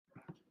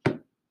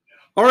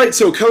All right,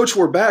 so Coach,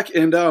 we're back,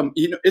 and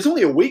it's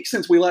only a week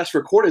since we last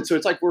recorded, so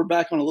it's like we're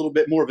back on a little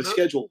bit more of a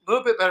schedule. A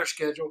little bit better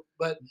schedule,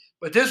 but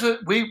this is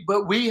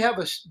we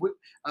have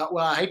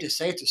well, I hate to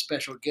say it's a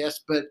special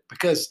guest, but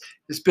because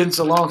it's been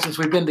so long since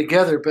we've been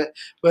together, but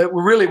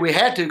we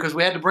had to because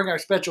we had to bring our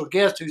special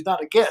guest who's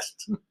not a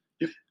guest.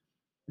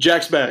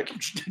 Jack's back.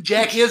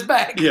 Jack is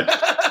back. Yeah.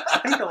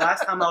 I think the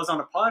last time I was on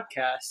a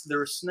podcast, there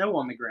was snow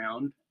on the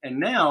ground, and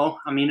now,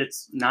 I mean,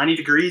 it's 90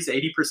 degrees,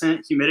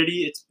 80%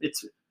 humidity.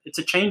 It's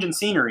a change in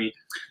scenery.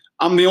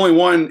 I'm the only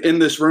one in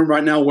this room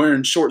right now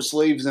wearing short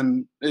sleeves,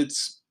 and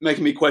it's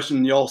making me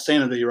question y'all's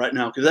sanity right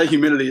now because that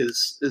humidity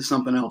is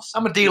something else.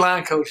 I'm a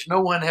D-line coach. No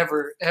one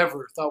ever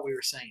thought we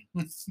were sane.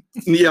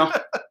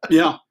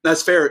 Yeah,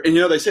 that's fair. And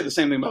they say the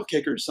same thing about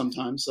kickers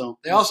sometimes. So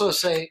they also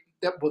say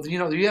that. Well,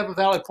 you have a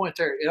valid point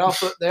there.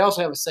 They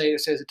also have a say that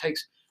says it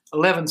takes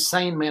 11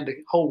 sane men to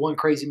hold one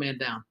crazy man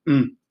down.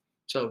 Mm.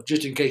 So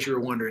just in case you were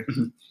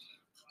wondering,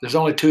 there's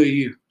only two of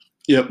you.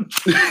 Yep.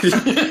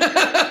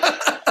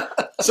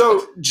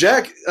 So,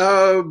 Jack,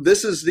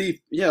 this is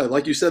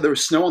like you said, there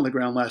was snow on the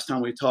ground last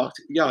time we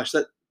talked. Gosh,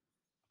 that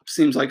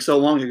seems like so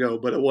long ago,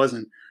 but it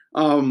wasn't.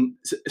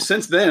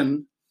 Since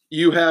then,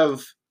 you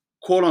have,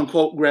 quote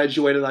unquote,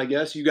 graduated, I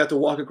guess. You got to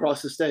walk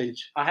across the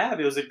stage. I have.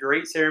 It was a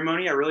great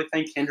ceremony. I really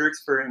thank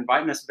Hendrix for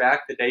inviting us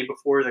back the day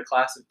before the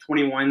class of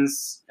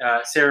 21's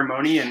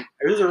ceremony. And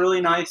it was a really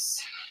nice,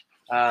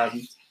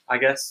 I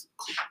guess,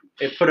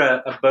 it put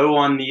a bow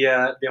on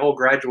the whole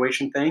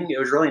graduation thing. It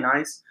was really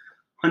nice.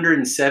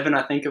 107,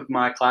 I think, of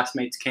my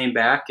classmates came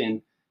back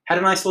and had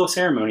a nice little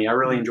ceremony. I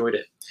really enjoyed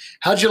it.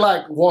 How'd you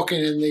like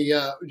walking in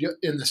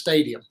the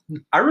stadium?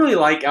 I really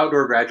like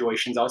outdoor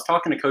graduations. I was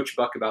talking to Coach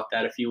Buck about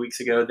that a few weeks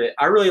ago, that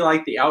I really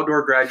like the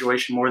outdoor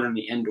graduation more than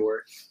the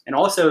indoor. And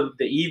also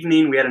the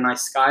evening, we had a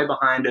nice sky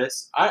behind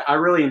us. I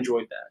really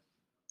enjoyed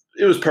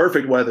that. It was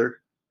perfect weather.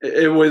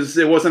 It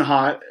wasn't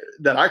hot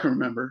that I can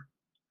remember.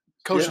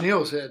 Coach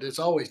Neal said it's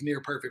always near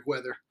perfect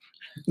weather.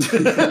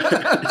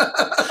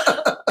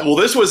 Well,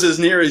 this was as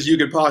near as you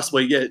could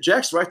possibly get.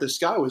 Jack's right. The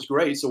sky was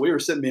great, so we were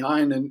sitting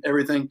behind and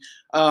everything.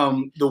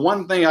 The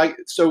one thing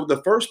so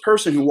the first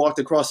person who walked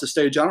across the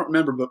stage, I don't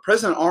remember, but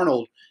President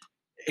Arnold,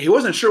 he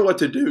wasn't sure what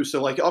to do.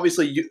 So,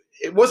 obviously,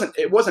 it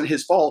wasn't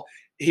his fault.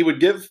 He would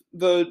give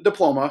the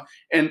diploma,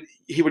 and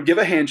he would give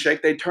a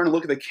handshake. They'd turn and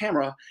look at the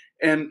camera,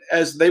 and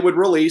as they would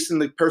release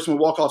and the person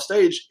would walk off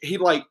stage, he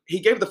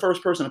gave the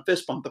first person a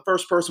fist bump. The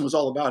first person was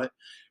all about it.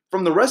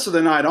 From the rest of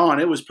the night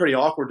on, it was pretty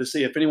awkward to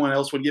see if anyone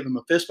else would give him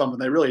a fist bump,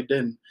 and they really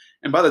didn't.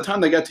 And by the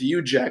time they got to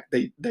you, Jack,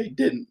 they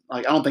didn't.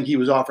 I don't think he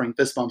was offering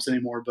fist bumps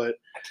anymore. But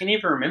I can't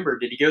even remember.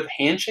 Did he go the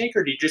handshake,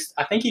 or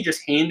I think he just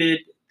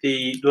handed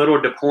the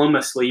little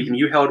diploma sleeve, and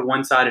you held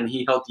one side and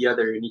he held the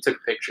other, and you took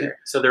a picture. Yeah.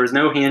 So there was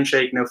no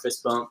handshake, no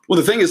fist bump. Well,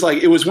 the thing is,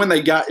 it was when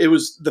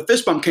the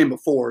fist bump came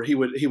before. He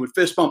would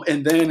fist bump,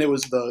 and then it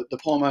was the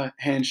diploma,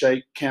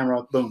 handshake,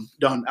 camera, boom,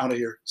 done, out of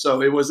here.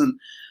 So it wasn't.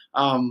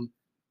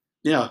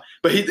 Yeah,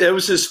 but it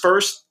was his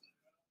first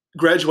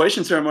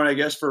graduation ceremony, I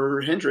guess,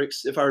 for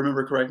Hendrix, if I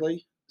remember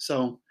correctly.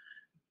 So,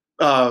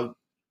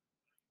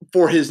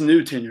 for his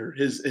new tenure,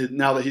 his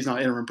now that he's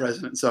not interim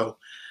president. So,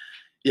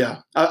 yeah,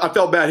 I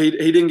felt bad. He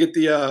didn't get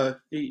the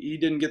he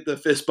didn't get the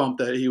fist bump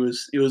that he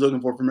was looking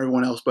for from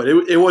everyone else. But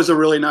it was a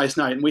really nice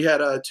night, and we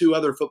had two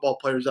other football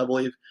players, I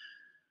believe,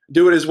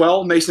 do it as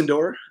well. Mason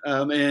Dorr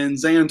and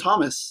Zan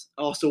Thomas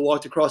also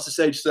walked across the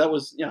stage. So that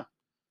was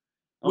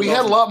We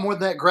had a lot more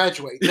than that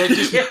graduate. They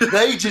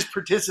just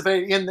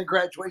participated in the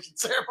graduation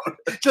ceremony.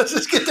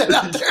 Let's get that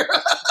out there.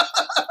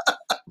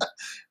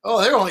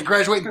 Oh, they're only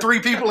graduating 3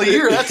 people a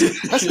year.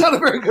 That's not a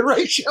very good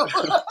ratio.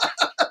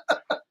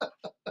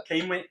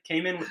 Came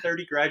in with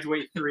 30,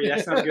 graduate 3.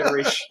 That's not a good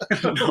ratio.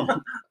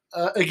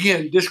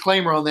 Again,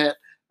 disclaimer on that.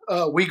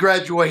 We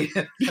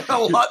graduated a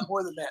lot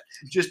more than that.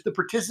 Just the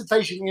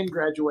participation in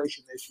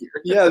graduation this year.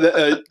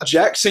 Yeah,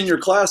 Jack's senior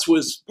class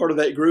was part of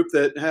that group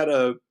that had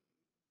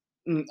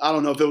I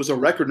don't know if it was a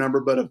record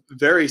number, but a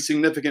very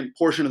significant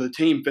portion of the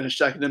team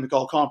finished academic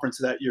all conference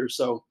that year.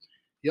 So,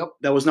 yep,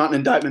 that was not an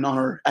indictment on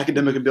our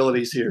academic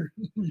abilities here.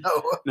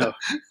 No,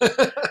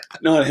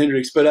 not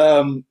Hendrix. But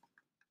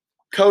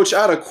Coach,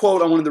 I had a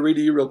quote I wanted to read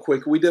to you real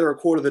quick. We did our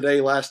quote of the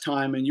day last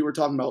time, and you were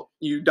talking about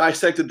you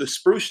dissected the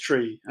spruce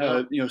tree,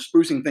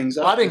 sprucing things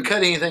up. Well, I didn't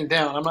cut anything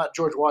down. I'm not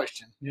George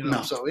Washington,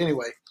 No. So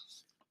anyway.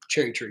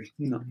 Cherry tree.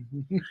 No,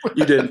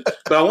 you didn't.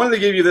 But I wanted to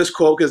give you this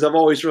quote because I've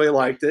always really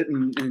liked it.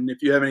 And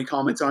if you have any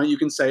comments on it, you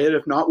can say it.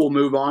 If not, we'll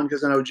move on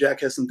because I know Jack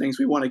has some things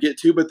we want to get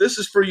to. But this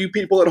is for you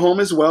people at home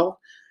as well.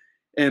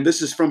 And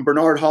this is from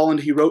Bernard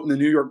Holland. He wrote in the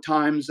New York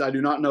Times. I do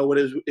not know what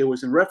it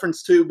was in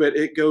reference to, but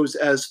it goes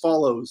as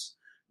follows.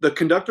 The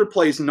conductor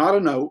plays not a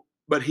note,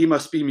 but he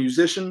must be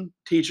musician,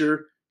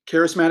 teacher,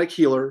 charismatic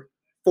healer,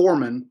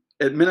 foreman,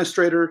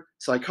 administrator,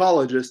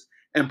 psychologist,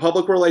 and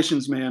public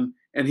relations man,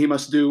 and he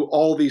must do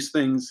all these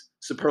things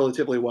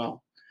superlatively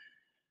well.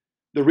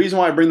 The reason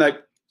why I bring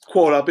that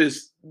quote up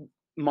is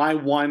my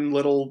one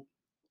little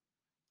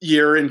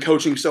year in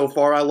coaching so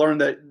far. I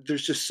learned that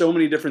there's just so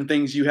many different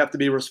things you have to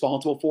be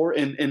responsible for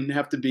and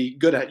have to be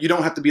good at. You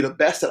don't have to be the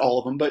best at all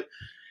of them, but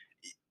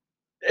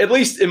at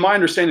least in my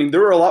understanding,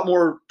 there are a lot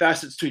more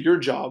facets to your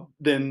job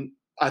than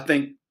I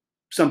think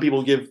some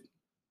people give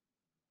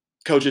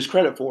coaches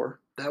credit for.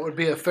 That would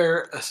be a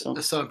fair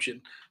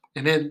assumption.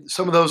 And then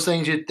some of those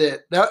things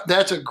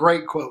that's a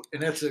great quote,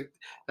 and that's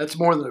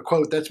more than a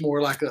quote. That's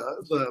more like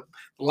the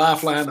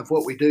lifeline of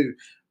what we do.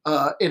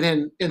 And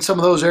then in some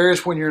of those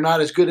areas, when you're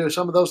not as good at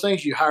some of those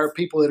things, you hire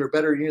people that are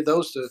better than you,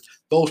 those to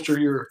bolster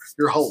your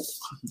whole.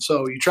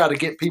 So you try to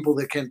get people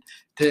that can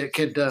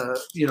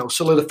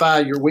solidify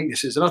your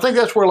weaknesses. And I think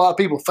that's where a lot of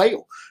people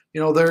fail.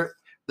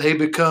 They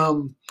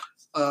become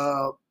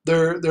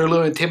they're a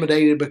little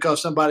intimidated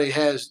because somebody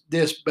has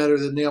this better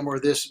than them or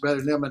this better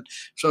than them. And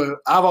so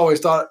I've always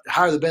thought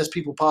hire the best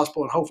people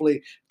possible, and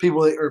hopefully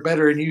people that are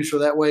better than you, so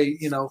that way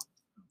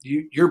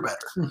you're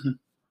better. Mm-hmm.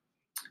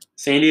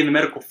 Sandy, in the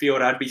medical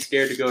field, I'd be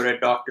scared to go to a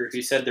doctor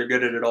who said they're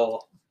good at it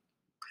all.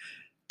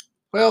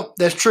 Well,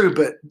 that's true,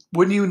 but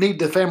wouldn't you need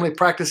the family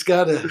practice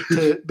guy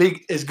to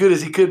be as good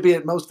as he could be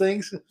at most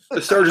things?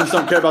 The surgeons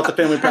don't care about the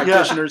family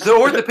practitioners. Yeah, the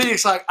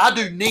orthopedic's like, I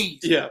do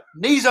knees. Yeah.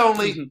 Knees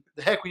only. Mm-hmm.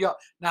 The heck with y'all.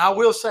 Now, I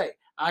will say,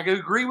 I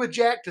agree with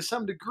Jack to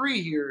some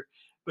degree here,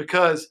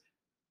 because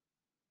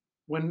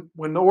when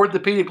the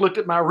orthopedic looked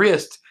at my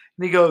wrist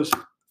and he goes,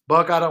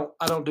 Buck, I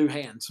don't do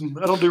hands.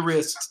 I don't do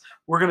wrists.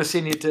 We're going to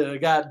send you to a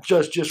guy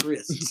just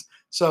wrists.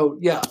 So,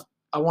 yeah,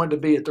 I wanted to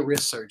be at the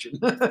wrist surgeon.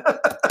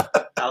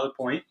 Valid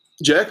point.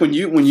 Jack, when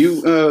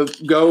you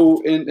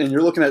go in and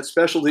you're looking at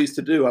specialties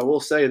to do, I will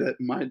say that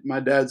my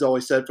dad's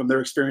always said from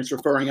their experience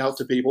referring out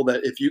to people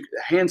that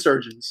hand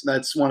surgeons,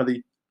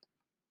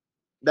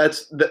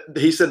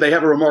 he said they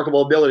have a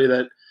remarkable ability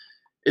that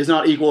is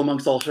not equal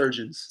amongst all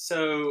surgeons.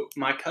 So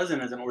my cousin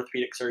is an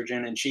orthopedic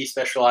surgeon, and she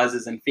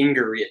specializes in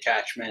finger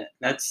reattachment.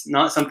 That's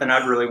not something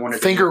I'd really want to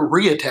do. Finger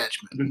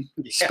reattachment.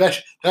 Yeah.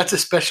 That's a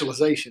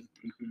specialization.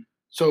 Mm-hmm.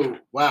 So,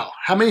 wow.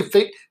 How many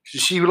does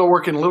she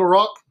work in Little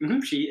Rock?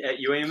 Mm-hmm. She at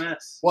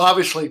UAMS. Well,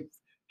 obviously,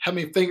 how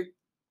many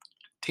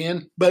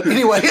 10. But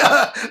anyway,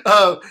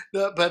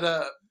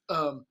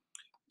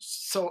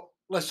 so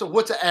what's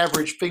the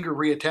average finger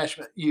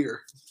reattachment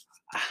year?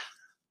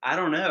 I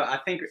don't know. I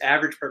think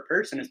average per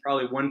person is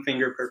probably one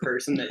finger per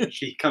person that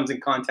she comes in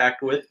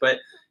contact with. But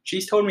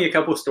she's told me a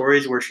couple of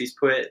stories where she's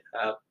put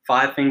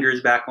 5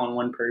 fingers back on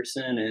one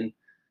person. And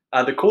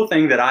the cool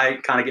thing that I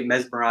kind of get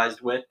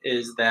mesmerized with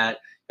is that,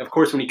 of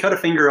course, when you cut a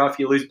finger off,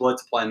 you lose blood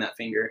supply in that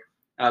finger.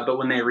 But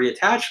when they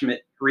reattach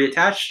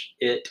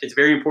it, it's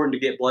very important to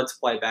get blood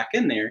supply back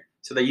in there.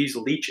 So they use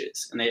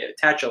leeches, and they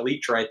attach a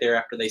leech right there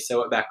after they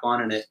sew it back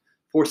on, and it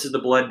forces the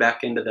blood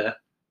back into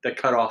the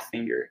cut off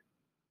finger.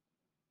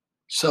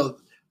 So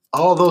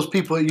all those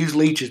people that use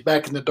leeches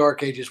back in the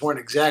dark ages weren't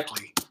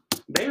exactly.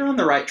 They're on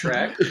the right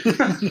track.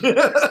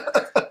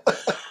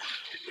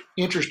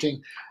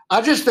 Interesting.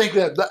 I think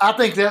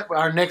that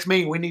our next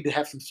meeting we need to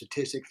have some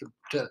statistics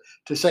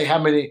to say how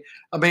many.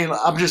 I mean,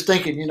 I'm just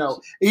thinking,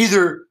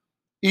 either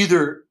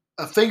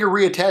a finger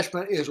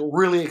reattachment is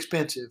really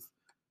expensive,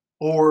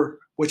 or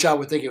which I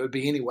would think it would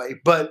be anyway,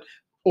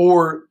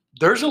 or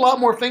there's a lot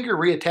more finger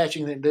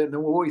reattaching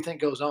than what we think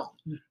goes on.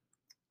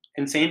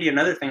 And Sandy,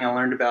 another thing I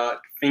learned about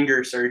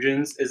finger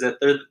surgeons is that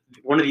they're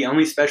one of the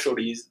only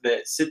specialties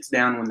that sits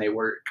down when they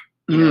work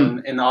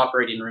in the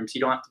operating room. So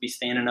you don't have to be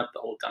standing up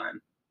the whole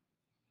time.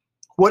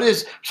 What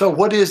is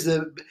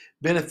the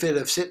benefit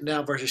of sitting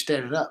down versus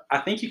standing up?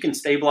 I think you can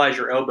stabilize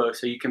your elbow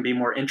so you can be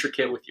more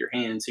intricate with your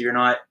hands. So you're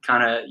not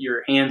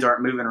your hands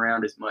aren't moving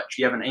around as much.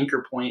 You have an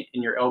anchor point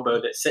in your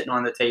elbow that's sitting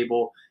on the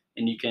table,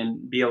 and you can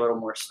be a little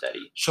more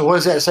steady. So what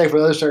does that say for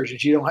other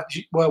surgeons?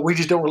 We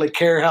just don't really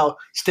care how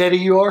steady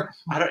you are?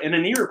 In a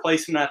knee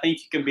replacement, I think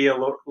you can be a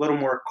little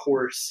more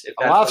coarse. If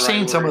that's I've the right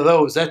seen word. some of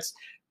those.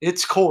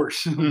 It's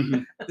coarse.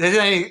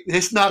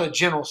 It's not a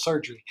general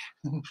surgery.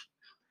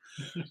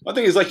 One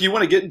thing is, like, you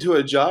want to get into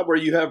a job where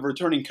you have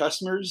returning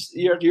customers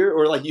year to year,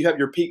 or like you have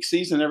your peak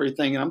season and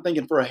everything. And I'm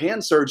thinking for a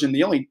hand surgeon,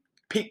 the only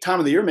peak time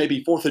of the year may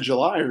be 4th of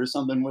July or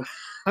something. With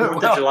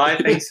 4th of July,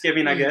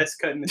 Thanksgiving, I guess,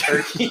 cutting the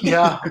turkey.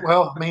 Yeah,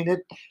 well, I mean,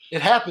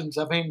 it happens.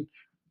 I mean,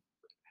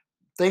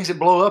 things that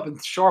blow up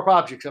and sharp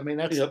objects. I mean,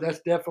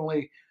 that's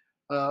definitely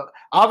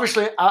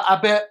obviously. I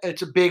bet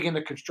it's a big in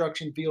the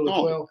construction field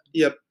as well.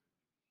 Yep.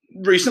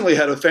 Recently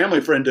had a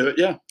family friend do it.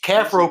 Yeah.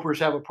 Calf ropers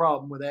have a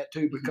problem with that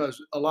too,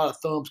 because a lot of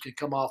thumbs can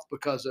come off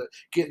because of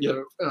getting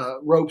the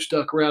rope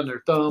stuck around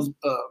their thumb.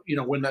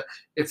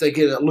 If they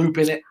get a loop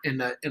in it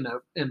and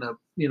they're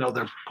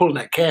pulling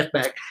that calf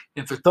back.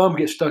 If the thumb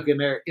gets stuck in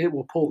there, it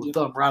will pull the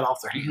thumb right off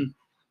their hand.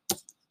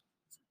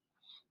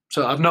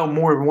 So I've known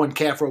more than one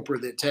calf roper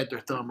that's had their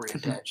thumb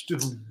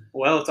reattached.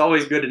 Well, it's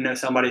always good to know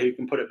somebody who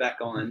can put it back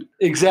on.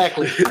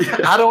 Exactly.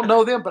 I don't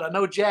know them, but I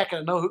know Jack,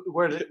 and I know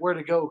where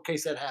to go in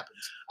case that happens.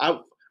 I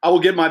will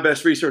get my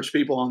best research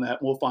people on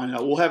that. We'll find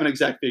out. We'll have an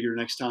exact figure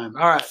next time.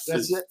 All right.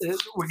 That's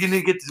it. We're going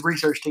to get the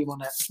research team on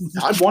that.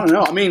 I'd want to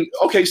know. I mean,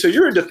 okay, so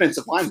you're a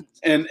defensive lineman,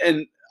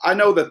 and I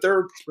know that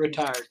they're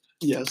retired.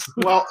 Yes.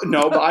 Well,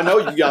 no, but I know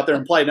you got there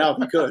and play now if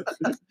you could.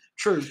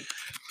 True.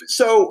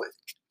 So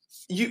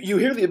you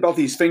hear about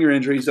these finger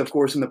injuries, of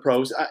course, in the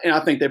pros, and I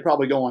think they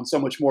probably go on so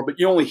much more. But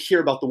you only hear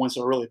about the ones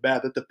that are really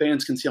bad that the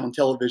fans can see on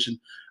television.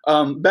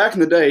 Back in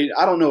the day,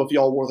 I don't know if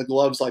y'all wore the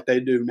gloves like they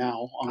do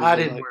now. I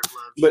didn't wear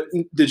gloves, but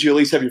did you at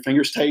least have your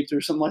fingers taped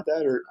or something like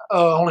that, or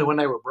only when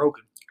they were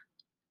broken?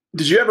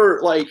 did you ever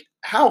like?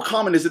 How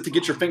common is it to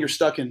get your finger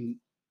stuck in?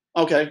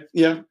 Okay,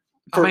 yeah.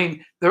 I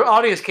mean, the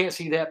audience can't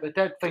see that, but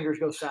that fingers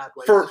go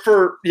sideways.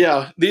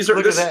 These are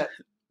Look at that.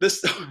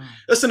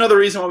 That's another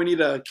reason why we need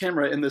a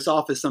camera in this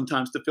office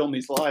sometimes to film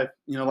these live,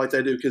 like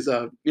they do, because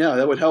that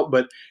would help.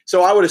 But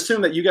so I would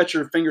assume that you got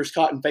your fingers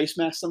caught in face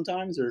masks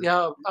sometimes, or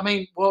yeah. I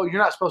mean, well,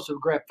 you're not supposed to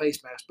grab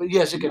face masks, but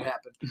yes, it could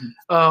happen.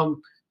 Mm-hmm.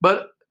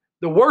 But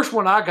the worst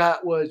one I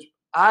got was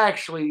I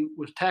actually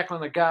was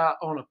tackling a guy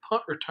on a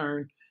punt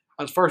return.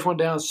 I was first one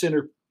down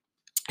center.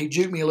 He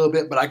juked me a little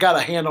bit, but I got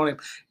a hand on him,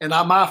 and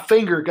my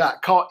finger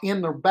got caught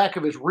in the back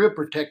of his rib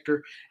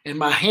protector, and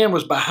my hand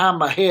was behind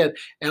my head,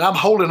 and I'm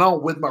holding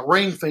on with my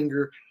ring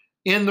finger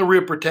in the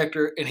rib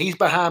protector, and he's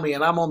behind me,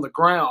 and I'm on the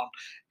ground,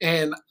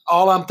 and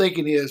all I'm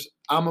thinking is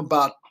I'm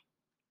about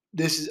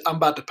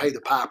to pay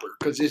the piper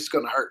because it's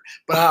going to hurt,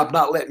 but I'm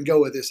not letting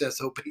go of this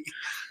SOP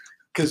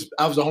because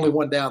I was the only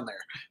one down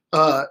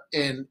there,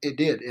 and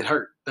it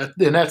hurt,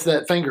 and that's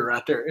that finger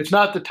right there. It's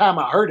not the time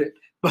I hurt it.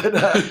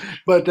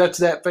 But that's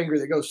that finger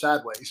that goes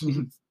sideways.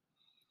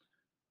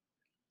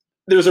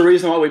 There's a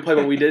reason why we play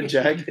what we did,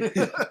 Jack.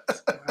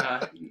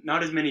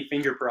 Not as many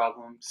finger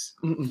problems.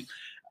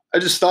 I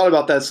just thought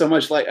about that so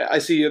much. Like I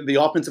see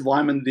the offensive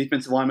lineman, the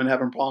defensive lineman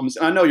having problems.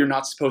 And I know you're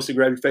not supposed to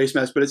grab your face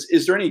mask, but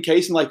is there any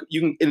case in like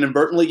you can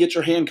inadvertently get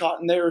your hand caught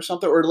in there or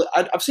something? Or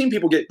I've seen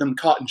people get them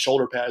caught in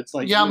shoulder pads.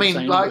 Like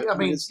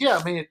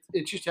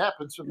it just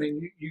happens. I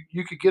mean,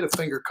 you could get a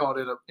finger caught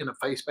in a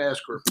face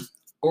mask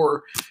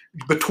or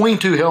between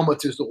two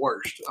helmets is the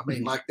worst. I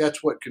mean, like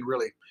that's what can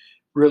really,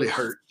 really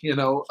hurt.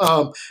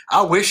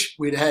 I wish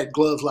we'd had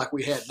gloves like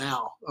we had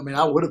now. I mean,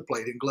 I would have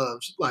played in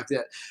gloves like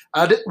that.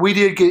 We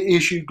did get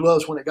issued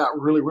gloves when it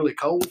got really, really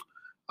cold.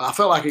 I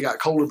felt like it got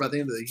colder by the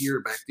end of the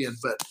year back then,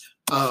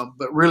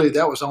 but really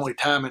that was the only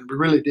time, and we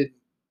really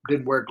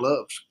didn't wear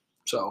gloves.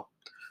 So,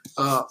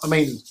 I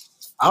mean,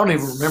 I don't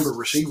even remember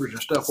receivers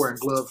and stuff wearing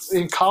gloves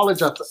in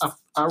college.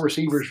 Our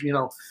receivers,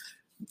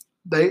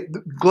 the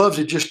gloves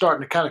are just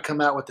starting to kind of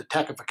come out with the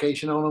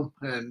tackification on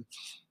them,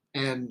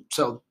 and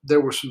so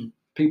there were some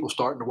people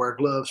starting to wear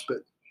gloves, but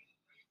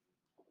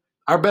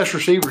our best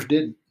receivers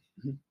didn't.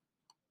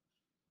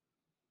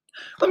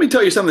 Let me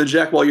tell you something,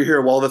 Jack, while you're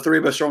here, while the three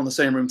of us are in the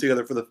same room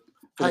together for the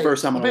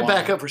first time in a while. Let me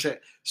back up for a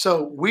second.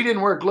 So we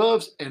didn't wear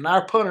gloves, and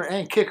our punter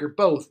and kicker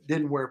both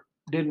didn't wear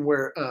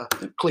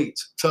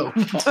cleats. So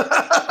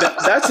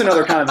that's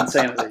another kind of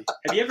insanity.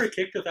 Have you ever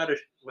kicked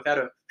without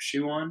a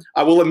shoe on?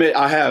 I will admit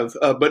I have,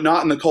 but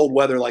not in the cold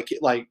weather. Like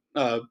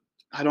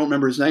I don't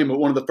remember his name, but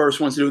one of the first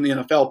ones to do in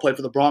the NFL played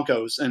for the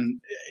Broncos,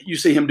 and you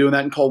see him doing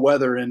that in cold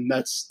weather, and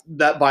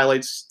that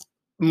violates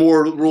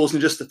more rules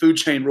than just the food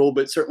chain rule,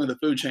 but certainly the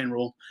food chain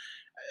rule.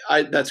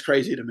 That's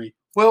crazy to me.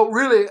 Well,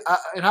 really,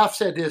 and I've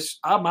said this,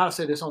 I might have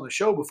said this on the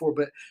show before,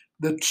 but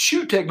the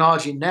shoe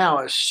technology now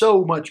is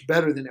so much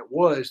better than it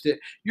was that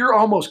you're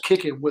almost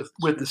kicking with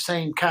the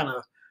same kind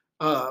of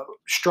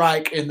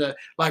strike, and the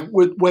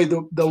way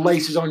the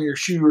laces on your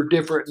shoe are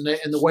different,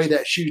 and the way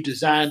that shoe's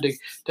designed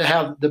to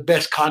have the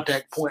best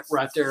contact point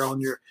right there on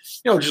your,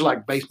 just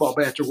like baseball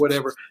bats or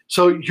whatever.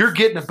 So you're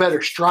getting a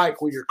better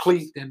strike with your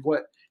cleat than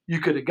what you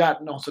could have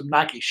gotten on some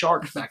Nike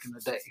Sharks back in the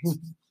day.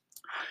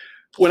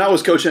 When I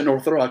was coaching at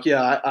North Rock,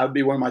 I'd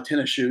be wearing my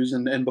tennis shoes,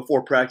 and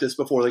before practice,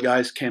 before the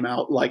guys came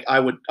out, like I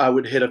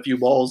would hit a few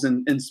balls,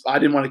 and I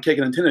didn't want to kick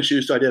it in tennis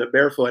shoes, so I did it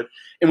barefoot.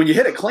 And when you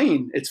hit it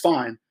clean, it's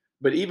fine.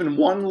 But even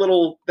one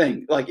little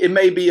thing, like it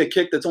may be a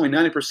kick that's only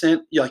 90%,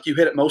 like you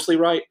hit it mostly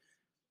right,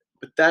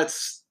 but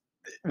that's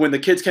when the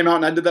kids came out,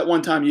 and I did that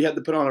one time, you had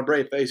to put on a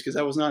brave face because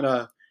that was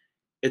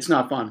it's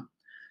not fun.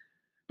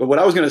 But what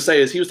I was going to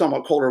say is he was talking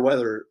about colder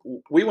weather.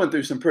 We went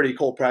through some pretty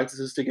cold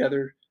practices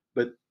together,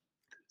 but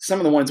some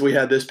of the ones we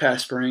had this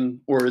past spring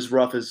were as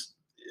rough as.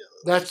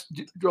 That's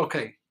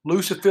okay.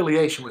 Loose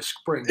affiliation with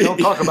spring. Don't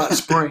talk about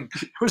spring.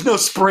 There was no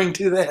spring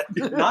to that.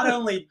 Not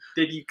only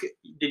did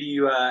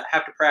you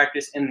have to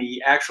practice in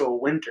the actual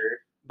winter,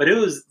 but it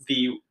was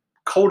the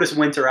coldest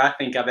winter I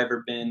think I've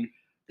ever been.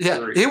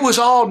 Yeah, it was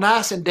all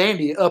nice and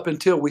dandy up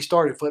until we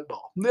started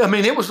football. I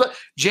mean, it was like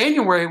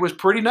January was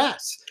pretty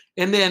nice,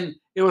 and then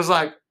it was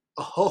like,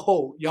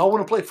 oh, y'all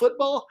want to play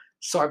football?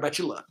 Sorry about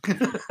your luck.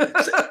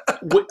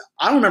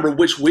 I don't remember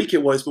which week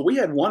it was, but we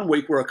had one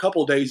week where a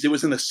couple of days it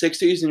was in the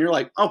 60s, and you're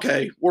like,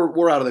 okay,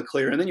 we're out of the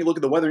clear. And then you look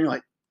at the weather, and you're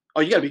like,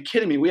 oh, you got to be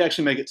kidding me. We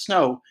actually may get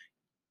snow.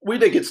 We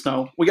did get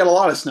snow. We got a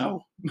lot of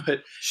snow, but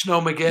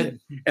Snowmageddon.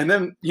 And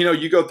then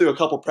you go through a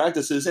couple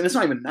practices, and it's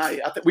not even night.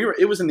 I think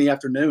it was in the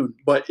afternoon,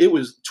 but it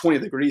was 20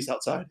 degrees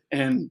outside,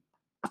 and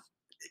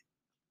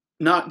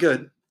not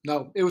good.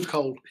 No, it was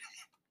cold.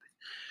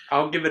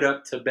 I'll give it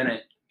up to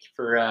Bennett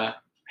for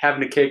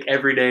having to kick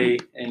every day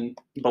in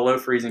below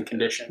freezing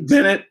conditions.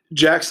 Bennett,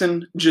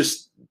 Jackson,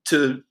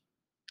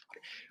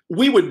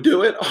 we would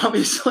do it,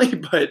 obviously,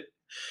 but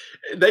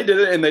they did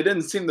it, and they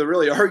didn't seem to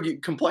really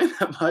complain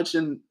that much.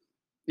 And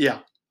yeah,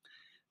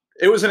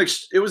 it was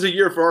a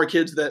year for our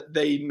kids that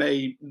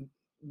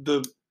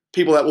the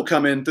people that will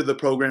come in through the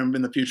program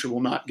in the future will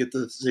not get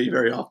to see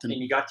very often.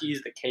 And you got to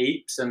use the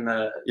capes and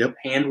the Yep.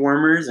 hand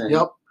warmers. And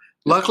Yep.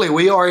 Luckily,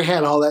 we already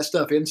had all that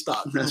stuff in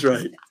stock. That's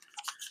right.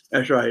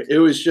 That's right. It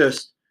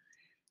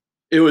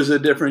was a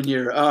different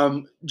year.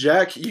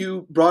 Jack,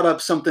 you brought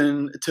up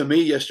something to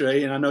me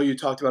yesterday, and I know you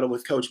talked about it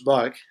with Coach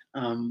Buck.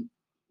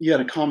 You had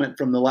a comment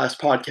from the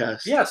last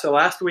podcast. Yeah, so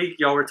last week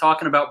y'all were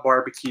talking about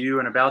barbecue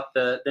and about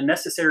the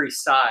necessary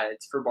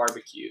sides for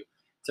barbecue.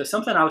 So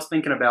something I was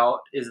thinking about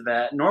is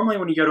that normally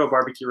when you go to a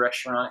barbecue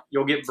restaurant,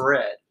 you'll get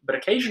bread, but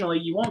occasionally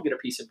you won't get a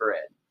piece of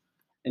bread.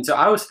 And so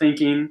I was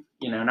thinking,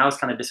 and I was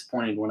kind of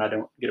disappointed when I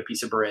don't get a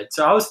piece of bread.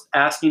 So I was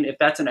asking if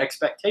that's an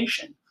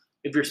expectation,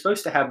 if you're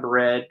supposed to have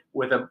bread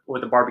with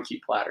a barbecue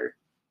platter.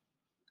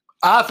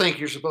 I think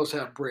you're supposed to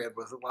have bread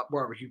with a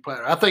barbecue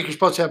platter. I think you're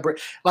supposed to have bread.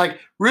 Like,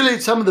 really,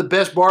 some of the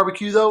best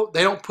barbecue, though,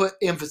 they don't put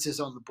emphasis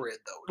on the bread,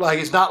 though. Like,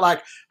 it's not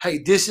like,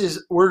 hey,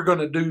 we're going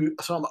to do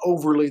some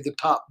overly the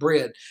top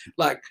bread.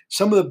 Like,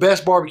 some of the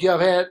best barbecue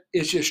I've had,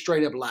 it's just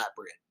straight up light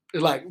bread.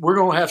 It's like, we're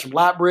going to have some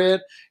light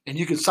bread, and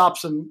you can sop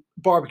some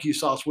barbecue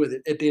sauce with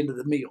it at the end of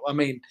the meal. I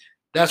mean,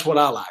 that's what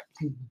I like.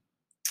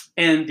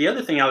 And the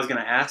other thing I was going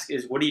to ask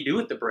is, what do you do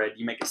with the bread? Do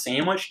you make a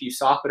sandwich? Do you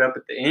sop it up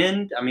at the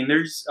end? I mean,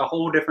 there's a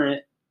whole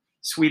different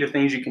suite of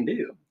things you can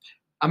do.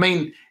 I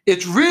mean,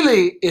 it's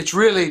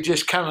really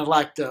just kind of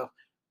like the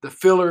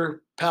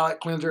filler palate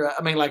cleanser.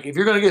 I mean, like, if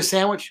you're going to get a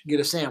sandwich, get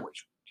a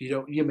sandwich.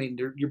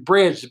 Your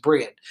bread's the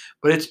bread,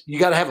 but you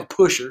got to have a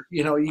pusher.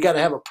 You got to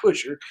have a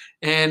pusher,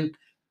 and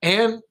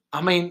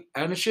I mean,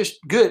 and it's just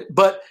good.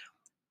 But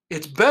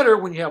it's better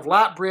when you have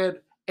light bread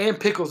and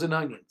pickles and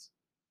onions.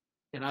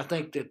 And I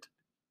think that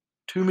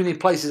too many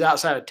places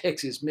outside of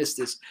Texas miss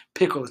this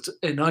pickles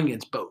and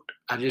onions boat.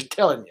 I'm just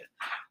telling you.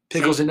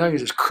 Pickles and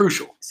onions is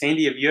crucial.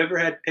 Sandy, have you ever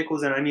had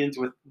pickles and onions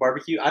with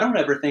barbecue? I don't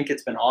ever think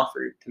it's been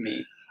offered to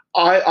me.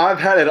 I've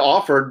had it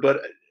offered,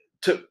 but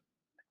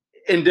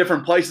in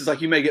different places. Like,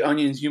 you may get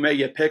onions, you may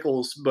get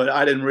pickles, but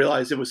I didn't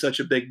realize it was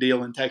such a big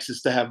deal in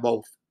Texas to have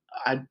both.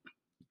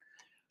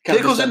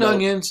 Pickles and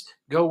onions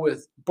go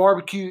with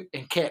barbecue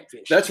and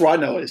catfish. That's what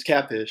I know is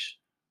catfish.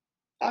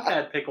 I've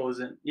had pickles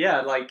and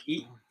like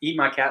eat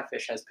my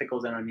catfish has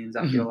pickles and onions.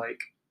 I feel like.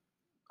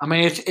 I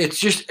mean,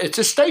 it's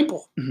a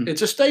staple. Mm-hmm.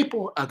 It's a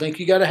staple. I think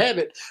you got to have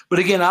it. But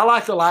again, I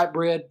like the light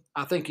bread.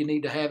 I think you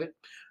need to have it.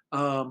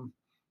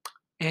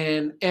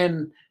 And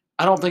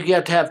I don't think you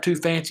have to have too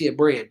fancy a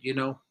bread.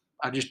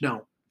 I just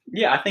don't.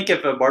 Yeah, I think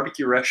if a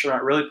barbecue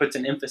restaurant really puts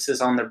an emphasis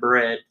on the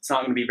bread, it's not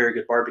going to be very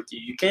good barbecue.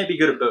 You can't be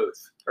good at both,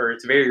 or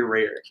it's very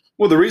rare.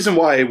 Well, the reason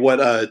why what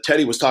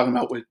Teddy was talking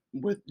about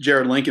with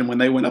Jared Lincoln when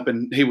they went up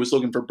and he was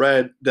looking for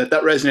bread, that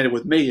resonated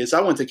with me is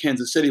I went to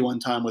Kansas City one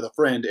time with a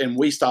friend and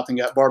we stopped and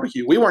got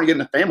barbecue. We weren't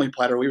getting a family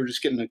platter. We were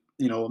just getting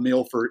a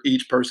meal for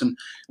each person. And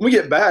we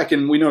get back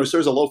and we notice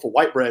there's a loaf of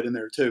white bread in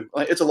there too.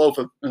 Like, it's a loaf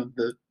of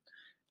the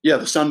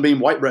Sunbeam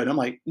white bread. I'm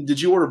like, did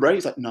you order bread?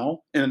 He's like,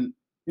 no. And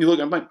you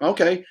look, I'm like,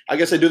 okay, I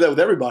guess I do that with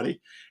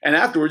everybody. And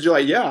afterwards, you're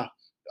like, yeah,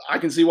 I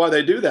can see why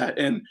they do that.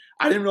 And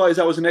I didn't realize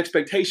that was an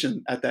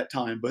expectation at that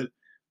time, but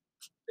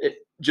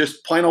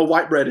just plain old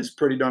white bread is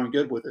pretty darn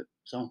good with it.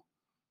 So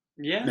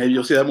yeah, maybe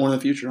you'll see that more in the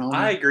future.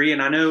 I agree.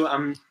 And I know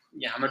I'm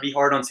going to be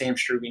hard on Sam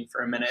Strubing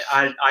for a minute.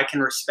 I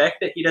can respect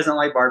that he doesn't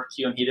like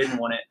barbecue and he didn't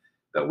want it,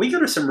 but we go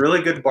to some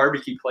really good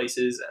barbecue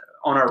places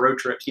on our road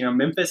trips.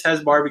 Memphis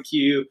has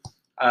barbecue.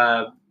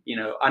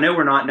 I know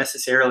we're not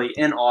necessarily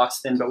in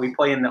Austin, but we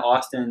play in the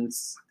Austin,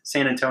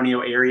 San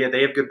Antonio area.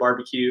 They have good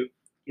barbecue.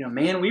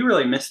 Man, we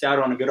really missed out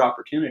on a good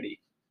opportunity.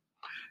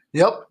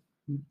 Yep.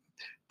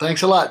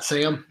 Thanks a lot,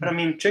 Sam. But I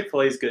mean,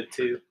 Chick-fil-A is good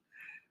too.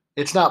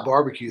 It's not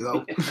barbecue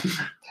though.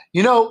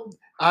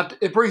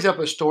 It brings up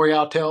a story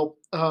I'll tell.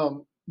 I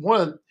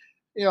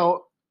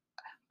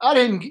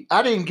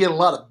didn't get a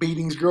lot of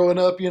beatings growing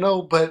up,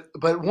 but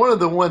one of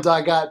the ones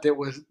I got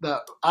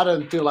I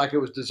didn't feel like it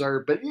was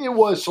deserved, but it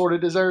was sort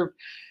of deserved.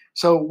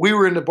 So we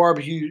were in the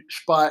barbecue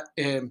spot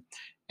and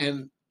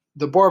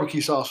the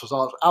barbecue sauce was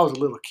awesome. I was a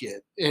little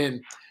kid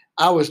and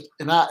I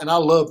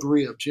loved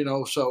ribs, and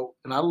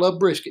I love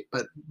brisket,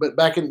 but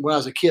back when I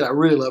was a kid, I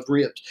really loved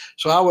ribs.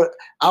 So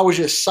I was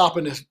just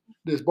sopping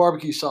this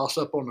barbecue sauce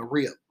up on the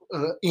rib.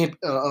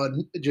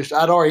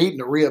 I'd already eaten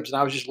the ribs and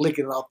I was just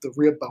licking it off the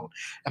rib bone.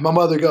 And my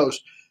mother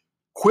goes,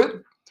 quit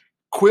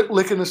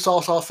licking the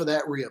sauce off of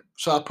that rib.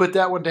 So I put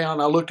that one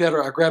down. I looked at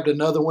her. I grabbed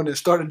another one and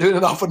started doing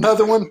it off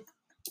another one.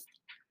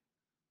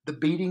 The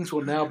beatings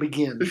will now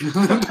begin.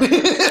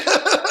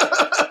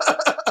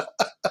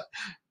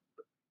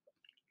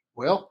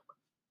 Well,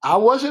 I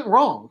wasn't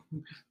wrong,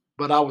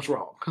 but I was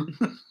wrong.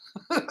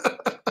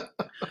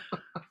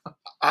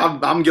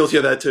 I'm guilty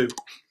of that too.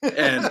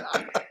 And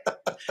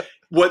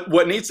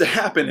what needs to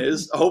happen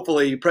is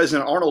hopefully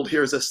President Arnold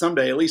hears us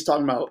someday, at least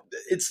talking about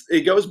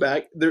it goes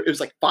back. It was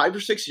like 5 or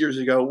 6 years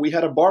ago. We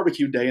had a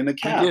barbecue day in the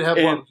Cap. We did have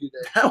a barbecue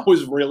day. That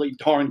was really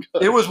darn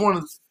good. It was one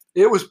of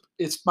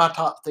It's my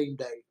top theme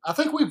day. I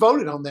think we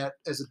voted on that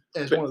as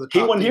one of the top.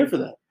 He wasn't here theme for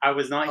that. I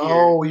was not here.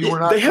 Oh, you were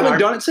not. They haven't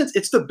done it since.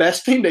 It's the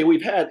best theme day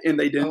we've had, and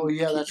they didn't. Oh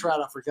yeah, that's right.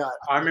 I forgot.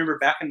 I remember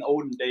back in the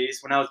olden days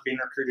when I was being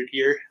recruited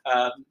here.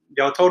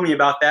 Y'all told me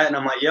about that, and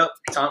I'm like, "Yep,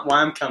 it's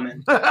why I'm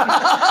coming."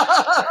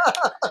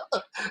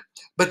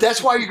 But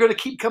that's why you're going to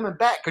keep coming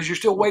back because you're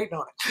still waiting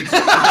on it.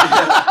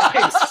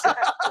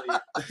 Exactly.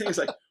 It's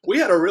like we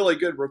had a really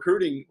good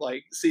recruiting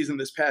season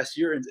this past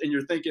year, and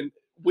you're thinking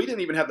we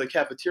didn't even have the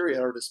cafeteria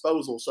at our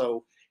disposal.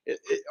 So,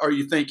 are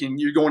you thinking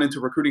you're going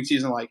into recruiting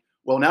season like,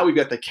 well, now we've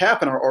got the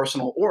cap in our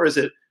arsenal, or is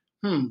it,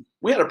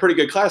 we had a pretty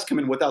good class come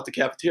in without the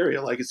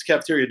cafeteria? Like, is the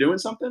cafeteria doing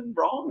something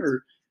wrong?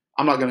 Or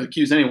I'm not going to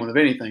accuse anyone of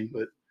anything,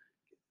 but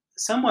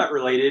somewhat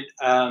related.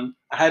 I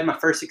had my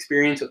first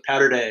experience with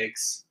powdered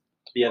eggs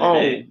the other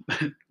day.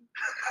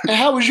 And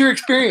how was your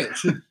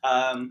experience?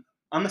 I'm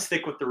gonna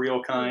stick with the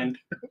real kind.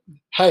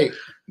 Hey, a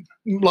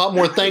lot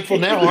more thankful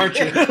now, aren't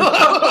you?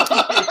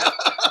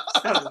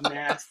 That was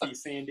nasty,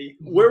 Sandy.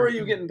 Where were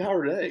you getting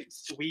powdered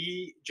eggs?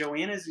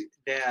 Joanna's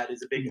dad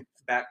is a big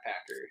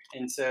backpacker,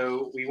 and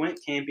so we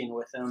went camping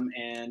with him,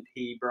 and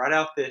he brought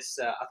out this.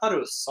 I thought it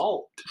was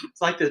salt.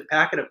 It's like this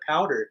packet of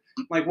powder.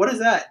 I'm like, what is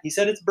that? He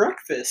said it's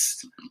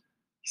breakfast.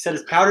 He said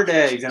it's powdered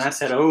eggs, and I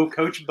said, "Oh,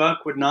 Coach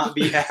Buck would not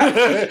be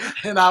happy."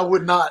 And I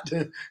would not.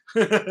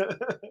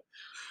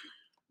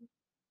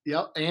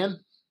 Yep, and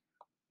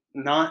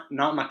not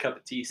my cup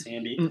of tea,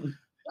 Sandy.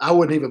 I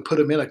wouldn't even put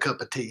them in a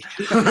cup of tea.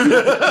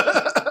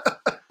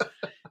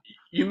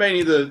 You may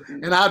need to,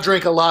 and I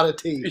drink a lot of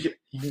tea.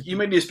 You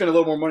may need to spend a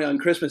little more money on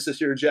Christmas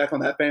this year, Jack, on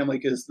that family,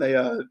 because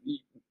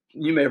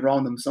you may have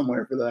wronged them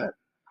somewhere for that.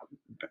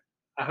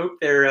 I hope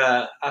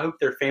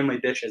their family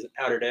dish has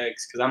powdered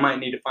eggs, because I might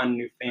need to find a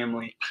new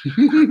family.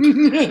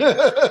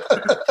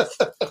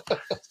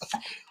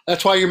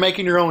 That's why you're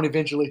making your own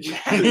eventually.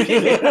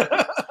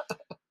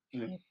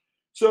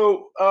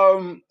 So, a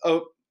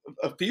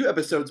few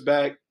episodes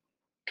back,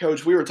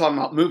 Coach, we were talking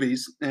about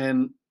movies,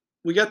 and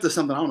we got to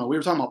something, I don't know, we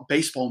were talking about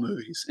baseball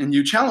movies, and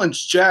you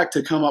challenged Jack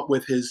to come up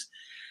with his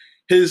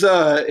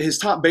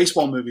top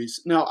baseball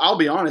movies. Now, I'll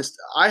be honest,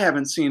 I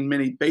haven't seen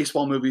many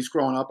baseball movies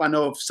growing up. I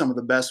know of some of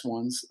the best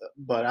ones,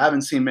 but I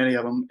haven't seen many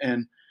of them,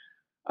 and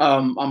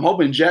I'm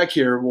hoping Jack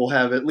here will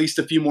have at least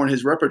a few more in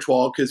his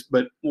repertoire,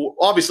 but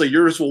obviously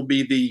yours will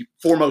be the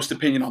foremost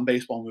opinion on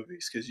baseball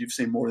movies, because you've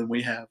seen more than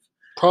we have.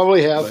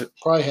 Probably have.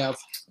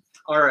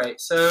 All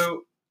right,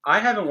 so I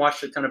haven't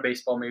watched a ton of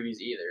baseball movies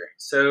either.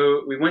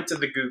 So we went to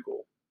the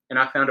Google, and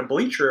I found a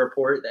Bleacher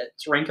Report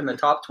that's ranking the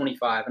top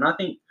 25. And I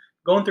think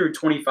going through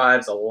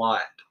 25 is a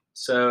lot.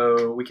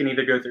 So we can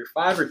either go through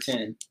 5 or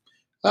 10.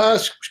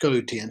 Let's go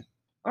to 10.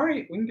 All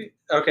right, we can do.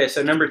 Okay,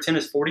 so number 10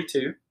 is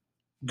 42.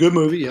 Good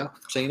movie, yeah.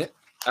 Seen it.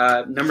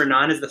 Number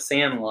 9 is The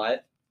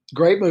Sandlot.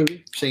 Great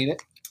movie. Seen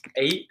it.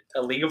 8,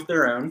 A League of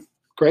Their Own.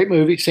 Great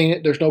movie. Seen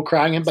it. There's no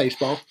crying in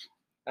baseball.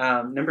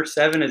 Number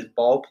 7 is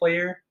Ball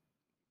Player.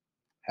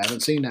 Haven't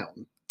seen that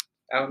one.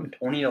 Out in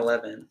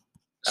 2011.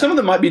 Some of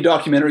them might be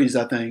documentaries,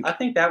 I think. I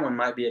think that one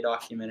might be a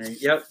documentary.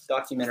 Yep,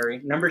 documentary.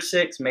 Number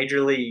 6,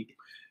 Major League.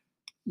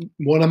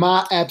 One of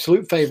my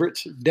absolute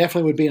favorites.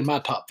 Definitely would be in my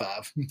top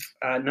 5.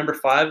 Number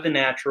 5, The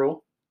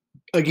Natural.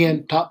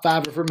 Again, top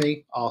 5 for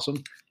me.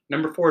 Awesome.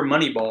 Number 4,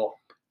 Moneyball.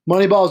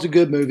 Moneyball is a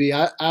good movie.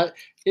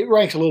 It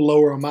ranks a little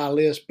lower on my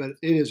list, but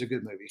it is a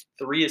good movie.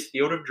 3 is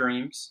Field of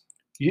Dreams.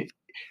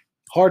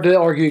 Hard to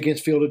argue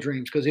against Field of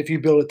Dreams, because if you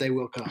build it, they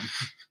will come.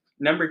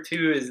 Number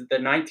 2 is the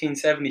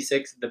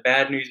 1976 The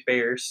Bad News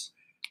Bears.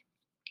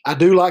 I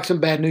do like some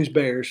Bad News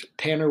Bears.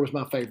 Tanner was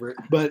my favorite,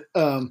 but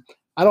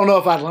I don't know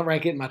if I'd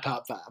rank it in my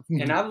top 5.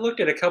 And I've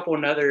looked at a couple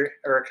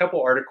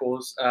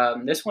articles.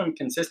 This one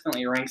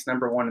consistently ranks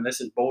number 1, and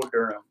this is Bull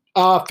Durham.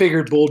 I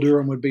figured Bull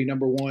Durham would be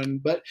number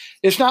 1, but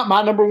it's not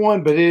my number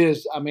 1. But it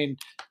is. I'm not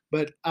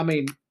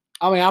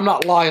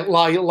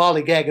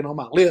lollygagging on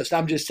my list.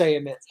 I'm just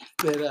saying that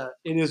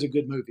it is a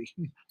good movie.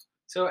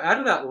 So out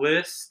of that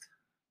list,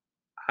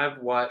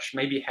 I've watched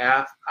maybe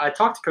half. I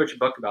talked to Coach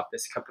Buck about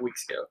this a couple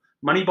weeks ago.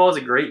 Moneyball is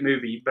a great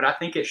movie, but I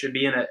think it should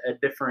be in a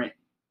different,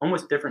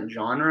 almost different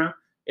genre.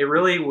 It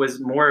really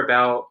was more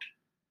about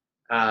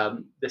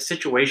the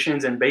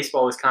situations, and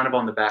baseball was kind of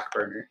on the back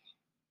burner.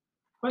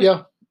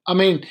 Yeah,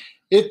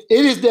 it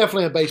is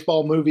definitely a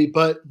baseball movie,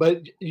 but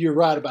you're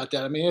right about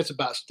that. It's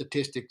about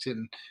statistics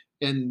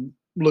and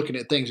looking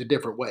at things a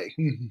different way.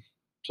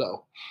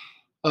 So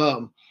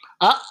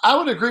I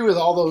would agree with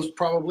all those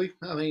probably.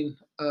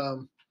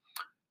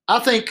 I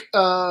think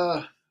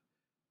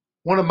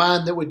one of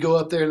mine that would go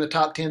up there in the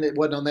top 10 that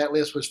wasn't on that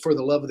list was For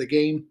the Love of the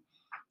Game,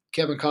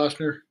 Kevin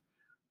Costner.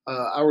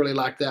 I really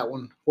like that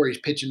one, where he's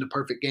pitching the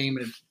perfect game,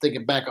 and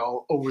thinking back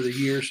all over the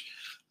years.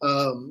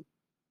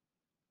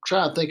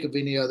 Trying to think of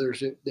any others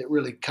that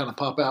really kind of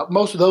pop out.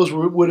 Most of those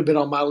would have been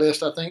on my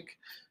list, I think.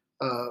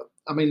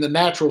 The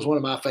Natural is one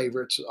of my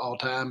favorites all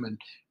time, and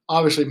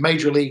obviously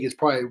Major League is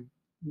probably.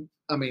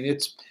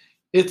 Major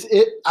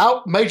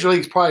League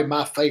is probably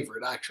my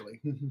favorite,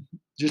 actually,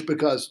 just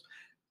because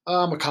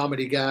I'm a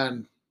comedy guy,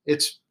 and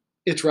it's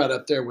right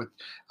up there with.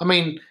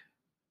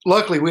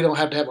 Luckily, we don't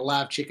have to have a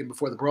live chicken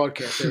before the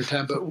broadcast every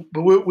time, but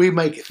we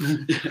make it.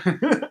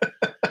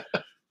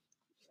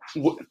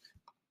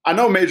 I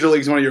know Major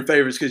League is one of your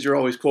favorites because you're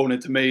always quoting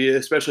it to me,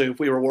 especially if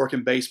we were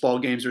working baseball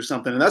games or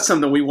something. And that's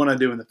something we want to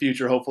do in the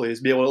future, hopefully,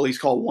 is be able to at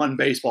least call one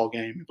baseball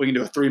game. If we can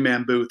do a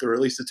 3-man booth or at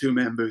least a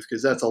 2-man booth,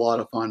 because that's a lot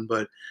of fun.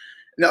 But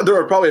now there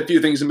are probably a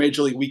few things in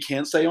Major League we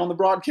can't say on the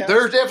broadcast.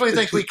 There's definitely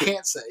things we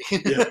can't say.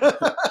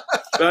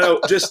 But I know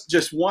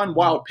just one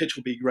wild pitch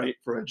would be great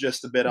for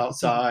just a bit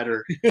outside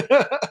or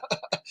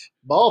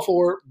Ball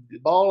 4,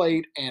 ball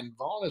 8, and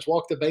Vaughn has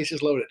walked the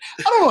bases loaded.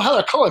 I don't know how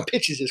they're calling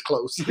pitches this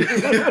close.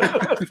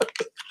 It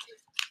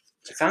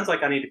sounds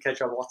like I need to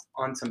catch up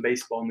on some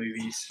baseball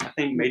movies. I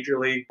think Major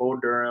League, Bull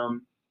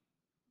Durham.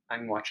 I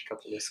can watch a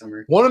couple this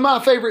summer. One of my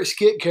favorite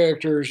skit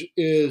characters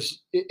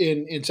is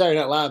in Saturday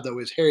Night Live, though,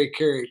 is Harry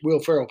Carey, Will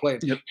Ferrell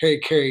playing Harry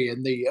Carey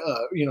in the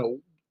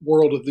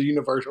World of the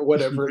Universe or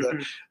whatever,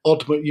 the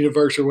Ultimate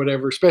Universe or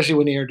whatever, especially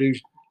when he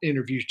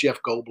interviews Jeff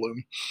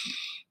Goldblum.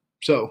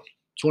 So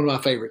it's one of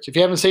my favorites. If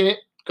you haven't seen it,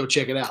 go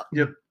check it out.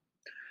 Yep.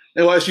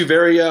 They'll ask you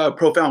very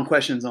profound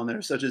questions on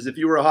there, such as if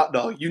you were a hot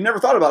dog. You've never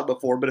thought about it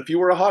before, but if you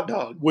were a hot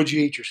dog. Would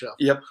you eat yourself?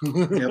 Yep.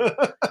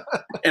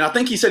 And I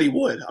think he said he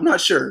would. I'm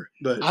not sure.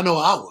 But I know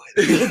I would.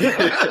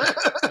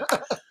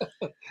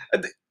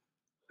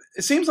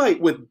 It seems like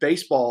with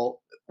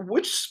baseball,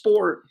 which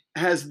sport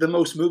has the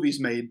most movies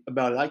made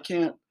about it? I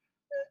can't.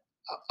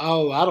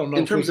 Oh, I don't know.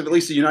 In terms of at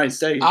least the United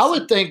States. I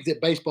would think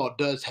that baseball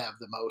does have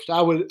the most.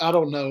 I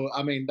don't know.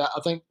 I mean, I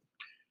think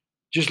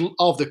just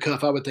off the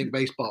cuff, I would think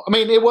baseball. I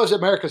mean, it was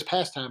America's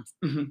pastime.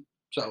 Mm-hmm.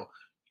 So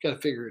you got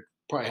to figure it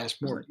probably has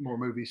more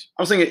movies.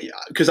 I was thinking,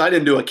 because I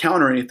didn't do a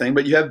count or anything,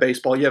 but you have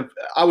baseball.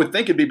 I would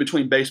think it'd be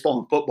between baseball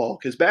and football,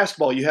 because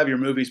basketball, you have your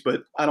movies,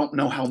 but I don't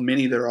know how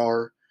many there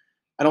are.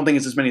 I don't think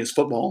it's as many as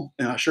football,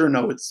 and I sure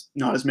know it's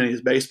not as many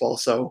as baseball.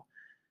 So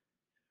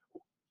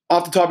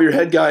off the top of your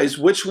head, guys,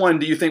 which one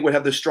do you think would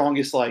have the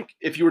strongest, like,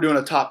 if you were doing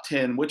a top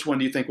 10, which one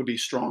do you think would be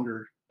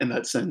stronger in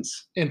that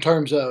sense? In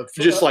terms of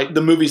just like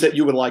the movies that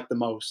you would like the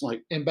most,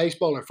 like in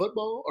baseball or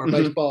football or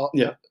baseball?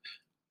 Yeah.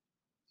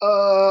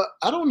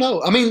 I don't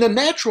know. I mean, The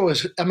Natural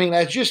is,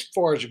 as just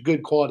far as a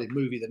good quality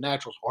movie, The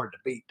Natural's hard to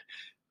beat.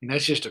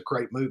 That's just a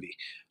great movie.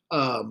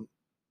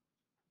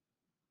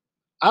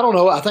 I don't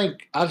know. I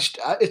think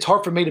it's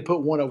hard for me to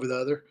put one over the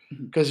other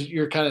because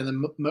you're kind of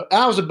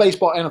I was a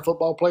baseball and a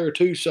football player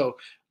too. So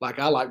like,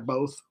 I like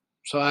both.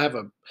 So I have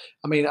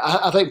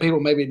I think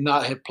people maybe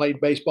not have played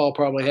baseball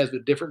probably has a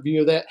different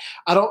view of that.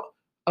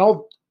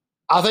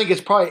 I think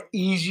it's probably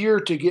easier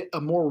to get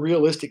a more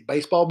realistic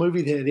baseball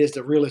movie than it is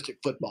a realistic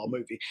football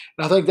movie.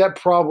 And I think that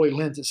probably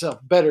lends itself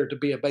better to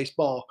be a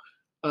baseball,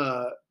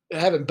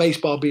 having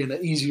baseball being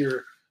an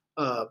easier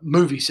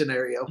movie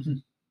scenario.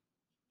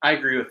 I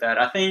agree with that.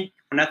 I think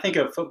when I think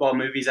of football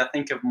movies, I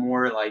think of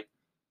more like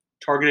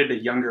targeted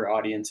to younger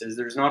audiences.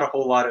 There's not a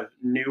whole lot of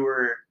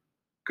newer,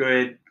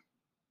 good,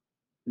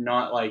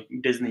 not like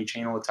Disney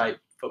Channel type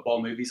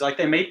football movies. Like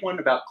they made one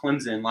about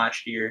Clemson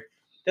last year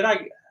that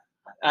I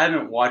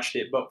haven't watched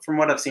it, but from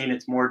what I've seen,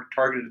 it's more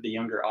targeted to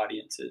younger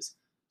audiences.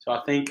 So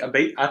I think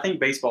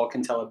baseball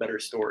can tell a better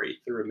story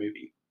through a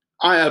movie.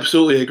 I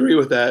absolutely agree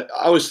with that.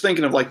 I was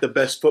thinking of like the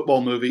best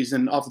football movies,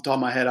 and off the top of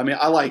my head,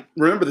 I like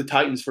Remember the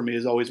Titans for me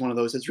is always one of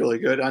those that's really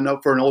good. I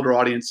know for an older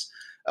audience,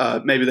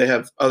 maybe they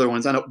have other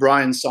ones. I know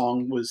Brian's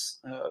Song was.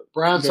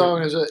 Brian's Song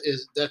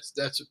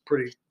that's a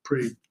pretty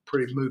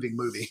moving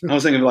movie. I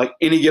was thinking of like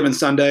Any Given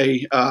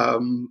Sunday. If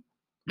you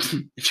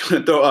want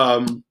to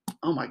throw,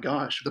 oh my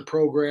gosh, The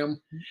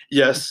Program.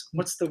 Yes,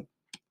 what's the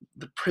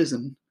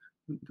prison?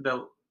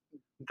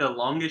 The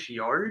Longest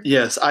Yard?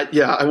 Yes, I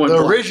went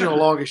the original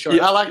Longest Yard.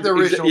 Yeah, I like the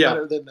original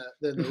better than the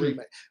Mm-hmm.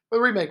 remake. Well, the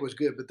remake was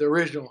good, but the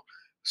original.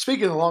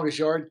 Speaking of The Longest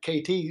Yard,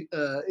 KT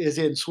is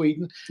in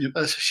Sweden. Yep.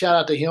 Shout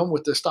out to him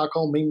with the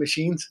Stockholm Mean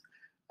Machines.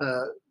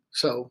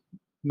 So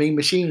Mean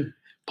Machine,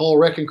 Paul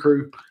Wrecking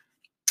Crew.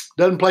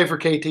 Doesn't play for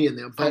KT in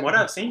them. From what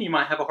I've seen, you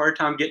might have a hard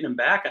time getting him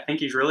back. I think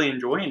he's really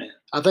enjoying it.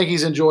 I think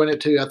he's enjoying it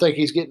too. I think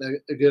he's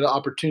getting a good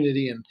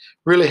opportunity and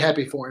really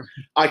happy for him.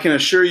 I can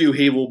assure you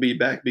he will be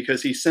back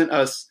because he sent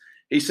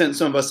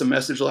some of us a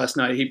message last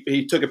night.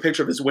 He took a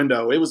picture of his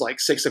window. It was like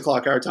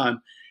 6:00 our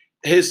time.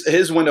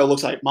 His window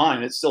looks like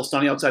mine. It's still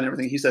sunny outside and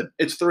everything. He said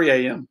it's 3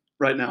 a.m.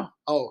 right now.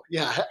 Oh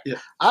yeah.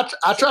 I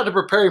tried to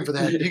prepare him for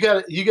that.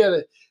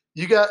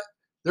 You got.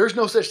 There's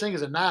no such thing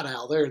as a night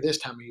owl there this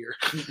time of year.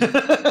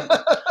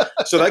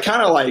 So that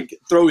kind of like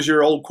throws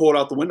your old quote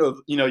out the window.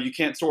 You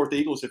can't soar with the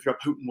eagles if you're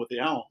up hooting with the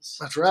owls.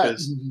 That's right.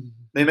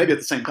 They may be at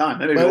the same time.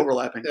 They may be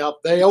overlapping. Yeah,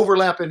 they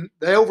overlap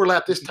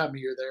this time of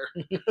year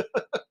there.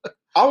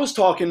 I was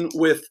talking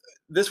with,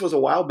 this was a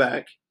while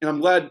back, and I'm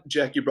glad,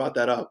 Jack, you brought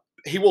that up.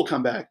 He will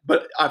come back,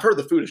 but I've heard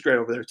the food is great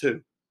over there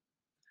too.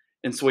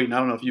 In Sweden. I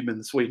don't know if you've been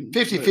to Sweden.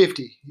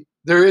 50-50.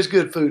 There is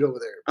good food over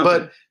there. Okay.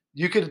 But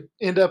you could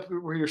end up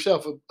with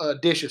yourself a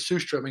dish of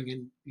surströmming,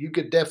 and you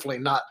could definitely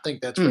not think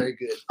that's very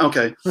good.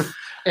 Okay.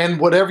 And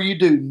whatever you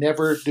do,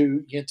 never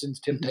do Jensen's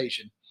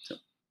Temptation.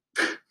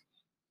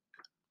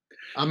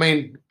 I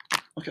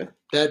Okay.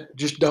 That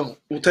just don't.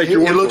 We'll take It,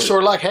 your it word looks for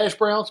sort of like hash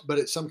browns, but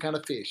it's some kind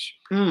of fish.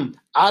 Mm.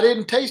 I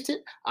didn't taste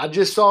it. I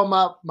just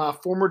saw my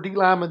former D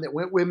lineman that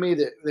went with me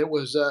that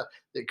was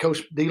that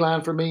coached D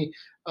line for me,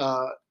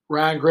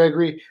 Ryan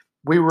Gregory.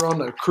 We were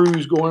on a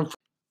cruise going,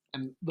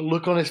 and the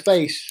look on his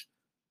face,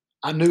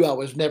 I knew I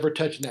was never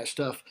touching that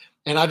stuff.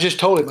 And I just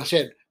told him, I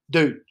said,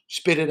 dude,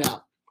 spit it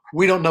out.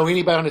 We don't know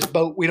anybody on this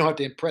boat. We don't have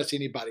to impress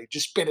anybody.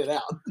 Just spit it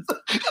out.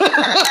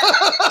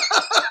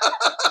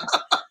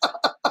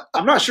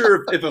 I'm not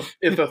sure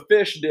if a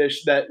fish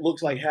dish that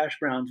looks like hash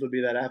browns would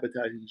be that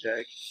appetizing,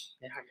 Jack.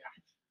 Yeah.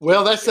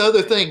 Well, that's the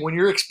other thing. When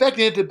you're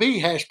expecting it to be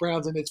hash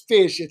browns and it's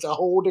fish, it's a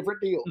whole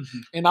different deal. Mm-hmm.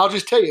 And I'll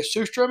just tell you,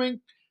 surströmming,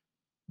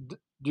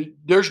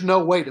 there's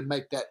no way to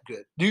make that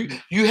good.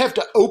 You have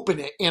to open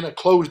it in a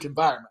closed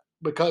environment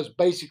because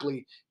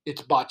basically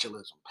it's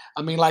botulism.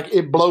 I mean, like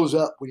it blows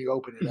up when you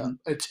open it up.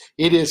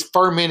 It is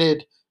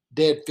fermented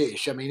dead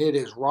fish. I mean, it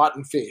is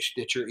rotten fish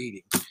that you're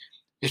eating.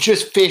 It's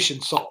just fish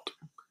and salt,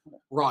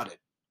 rotted.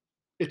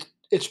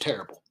 It's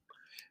terrible.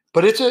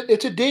 But it's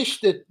a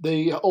dish that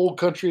the old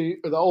country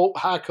or the old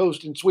high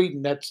coast in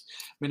Sweden, that's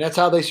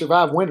how they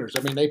survive winters. I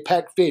mean, they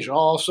packed fish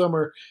all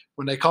summer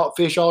when they caught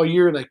fish all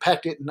year and they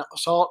packed it in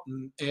salt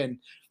and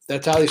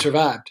that's how they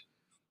survived.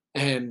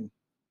 And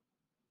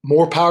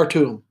more power to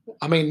them.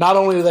 I mean, not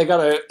only do they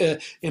got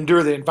to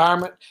endure the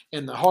environment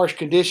and the harsh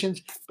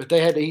conditions, but they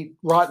had to eat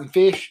rotten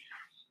fish.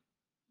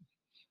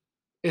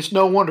 It's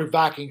no wonder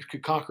Vikings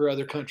could conquer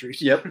other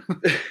countries. Yep.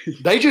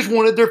 They just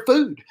wanted their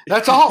food.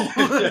 That's all.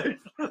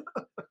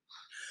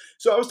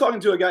 So I was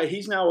talking to a guy.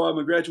 He's now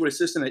a graduate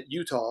assistant at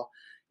Utah,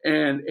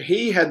 and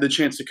he had the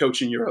chance to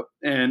coach in Europe,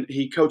 and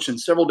he coached in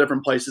several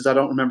different places. I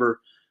don't remember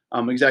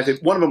exactly.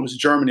 One of them was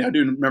Germany. I do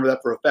remember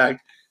that for a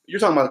fact. You're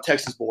talking about a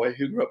Texas boy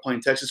who grew up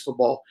playing Texas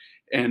football,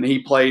 and he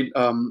played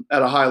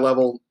at a high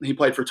level. He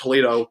played for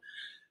Toledo,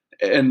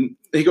 and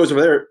he goes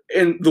over there.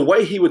 And the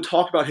way he would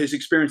talk about his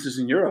experiences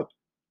in Europe,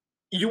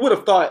 you would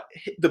have thought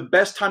the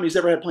best time he's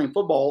ever had playing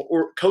football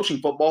or coaching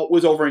football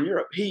was over in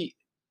Europe. He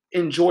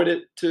enjoyed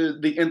it to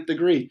the nth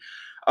degree.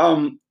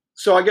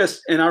 So I guess,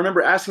 and I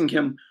remember asking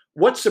him,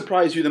 what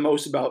surprised you the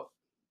most about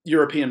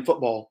European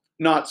football?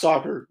 Not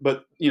soccer,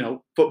 but,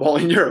 football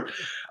in Europe.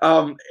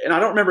 And I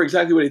don't remember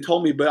exactly what he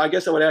told me, but I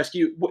guess I would ask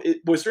you,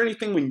 was there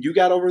anything when you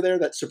got over there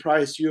that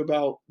surprised you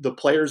about the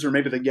players or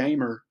maybe the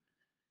game? Or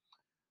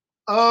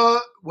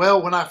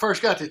Well, when I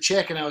first got to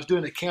Czech and I was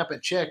doing a camp in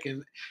Czech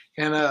and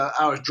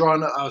I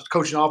was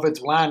coaching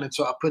offensive line, and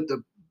so I put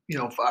the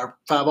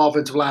five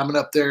offensive linemen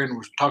up there and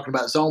was talking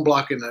about zone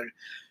blocking. The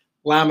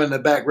lineman in the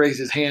back raised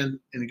his hand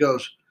and he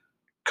goes,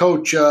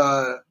 "Coach,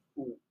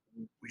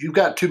 you've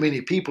got too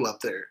many people up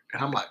there."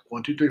 And I'm like,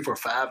 1, 2, 3, 4,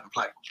 5. I'm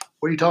like,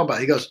 "What are you talking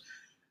about?" He goes,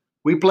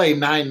 "We play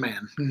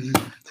 9-man." And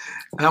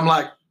I'm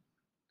like,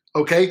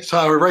 "Okay." So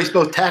I erased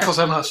both tackles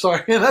and I'm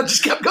sorry, and I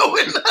just kept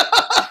going.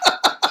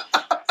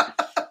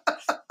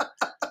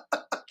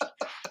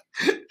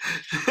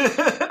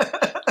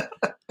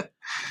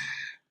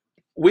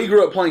 We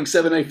grew up playing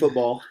 7A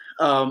football,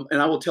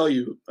 and I will tell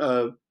you,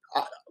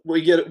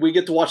 we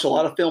get to watch a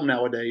lot of film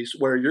nowadays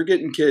where you're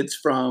getting kids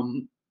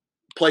from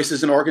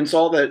places in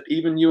Arkansas that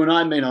even you and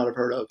I may not have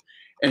heard of,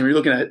 and you're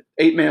looking at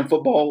 8-man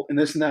football and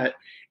this and that,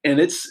 and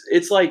it's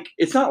like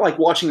it's not like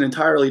watching an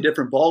entirely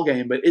different ball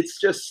game, but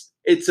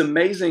it's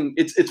amazing.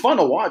 It's fun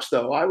to watch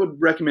though. I would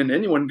recommend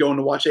anyone going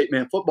to watch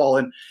 8-man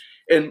football,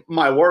 and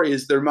my worry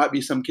is there might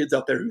be some kids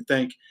out there who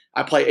think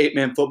I play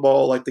 8-man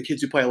football, like the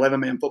kids who play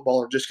 11-man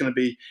football are just going to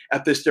be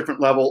at this different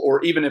level, or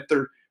even if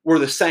we're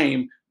the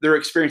same, their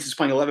experiences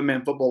playing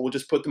 11-man football will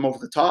just put them over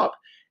the top.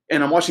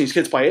 And I'm watching these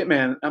kids play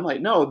 8-man. I'm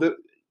like, no,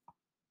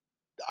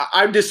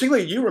 I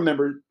distinctly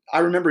I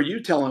remember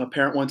you telling a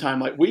parent one time,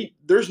 like,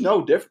 there's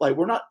no difference. Like,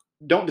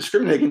 don't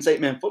discriminate against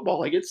 8-man football.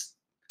 Like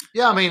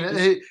yeah,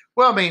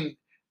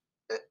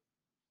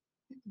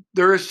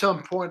 there is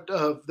some point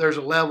of there's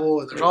a level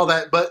and there's all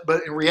that, but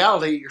in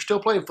reality, you're still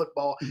playing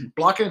football. Mm-hmm.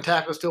 Blocking and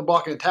tackling, still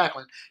blocking and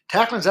tackling.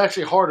 Tackling is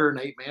actually harder in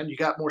 8-man. You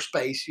got more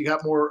space, you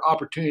got more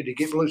opportunity to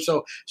get loose.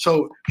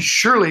 So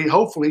surely,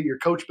 hopefully, you're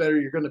coached better.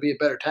 You're going to be a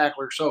better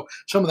tackler. So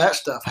some of that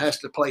stuff has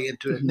to play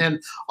into it. Mm-hmm. And then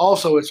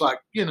also, it's like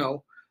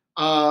it's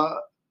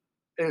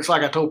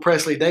like I told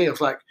Presley Day.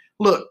 It's like,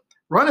 look,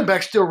 running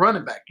back's still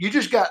running back. You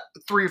just got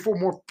 3 or 4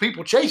 more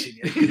people chasing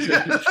you.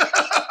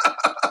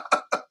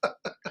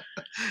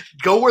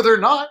 Go where they're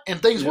not, and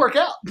things work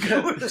out.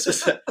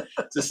 It's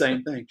the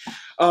same thing.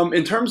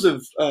 In terms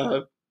of,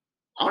 I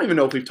don't even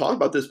know if we've talked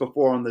about this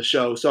before on the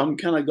show, so I'm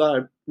kind of glad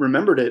I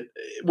remembered it.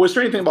 Was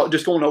there anything about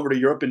just going over to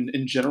Europe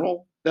in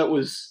general that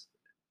was?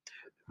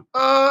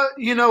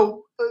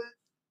 The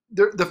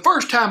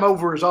first time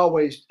over is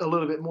always a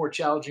little bit more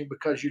challenging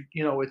because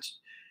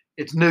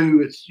it's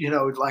new. It's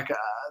like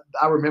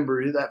I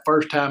remember that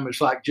first time. It's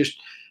like just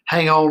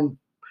hang on.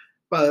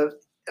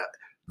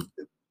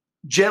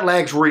 Jet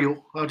lag's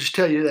real. I'll just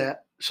tell you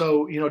that.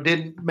 So,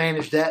 didn't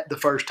manage that the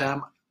first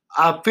time.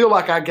 I feel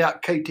like I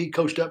got KT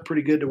coached up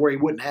pretty good to where he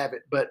wouldn't have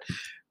it. But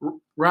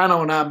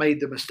Rhino and I made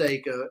the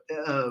mistake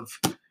of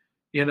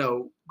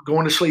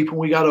going to sleep when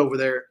we got over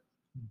there.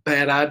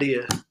 bad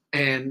idea.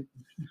 And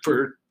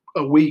for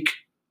a week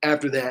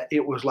after that,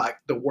 it was like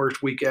the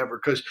worst week ever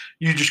because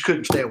you just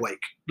couldn't stay awake.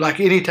 Like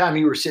anytime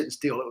you were sitting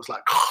still, it was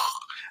like, I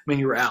mean,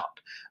 you were out.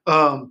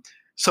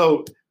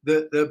 So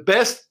the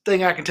best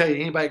thing I can tell you,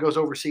 anybody goes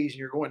overseas and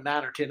you're going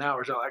 9 or 10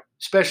 hours, like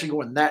especially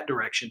going that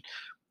direction,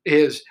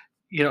 is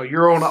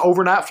you're on an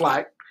overnight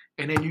flight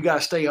and then you got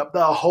to stay up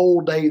the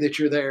whole day that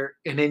you're there,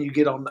 and then you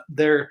get on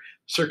their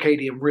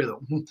circadian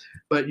rhythm.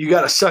 But you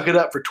got to suck it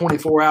up for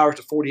 24 hours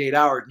to 48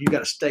 hours, and you got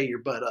to stay your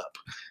butt up.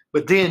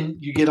 But then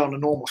you get on a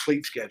normal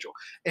sleep schedule,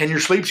 and your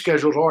sleep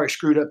schedule is already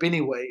screwed up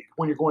anyway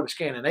when you're going to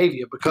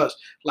Scandinavia because,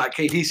 like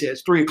KT said,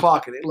 it's 3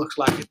 o'clock and it looks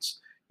like it's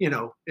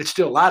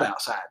still light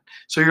outside.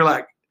 So you're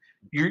like,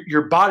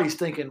 your body's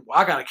thinking, well,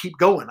 I got to keep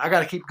going. I got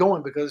to keep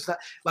going because it's not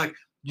like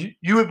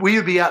we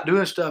would be out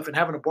doing stuff and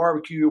having a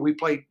barbecue. Or we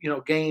played,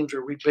 games,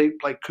 or we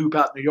played coop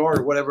out in the yard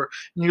or whatever.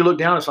 And you look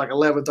down, it's like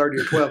 11:30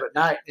 or 12 at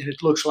night, and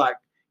it looks like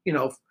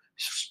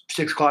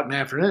 6 o'clock in the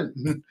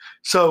afternoon.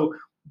 So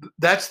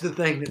that's the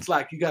thing. That's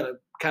like you got to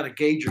kind of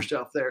gauge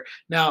yourself there.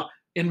 Now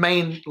in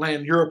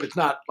mainland Europe, it's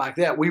not like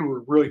that. We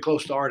were really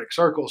close to Arctic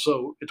Circle,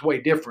 so it's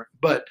way different.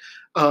 But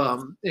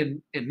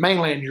in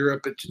mainland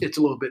Europe, it's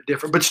a little bit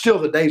different. But still,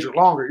 the days are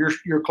longer.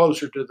 You're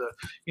closer to the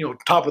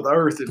top of the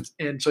earth,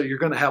 and so you're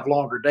going to have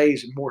longer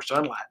days and more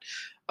sunlight.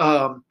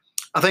 I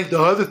think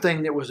the other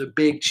thing that was a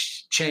big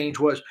change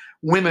was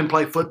women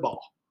play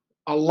football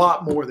a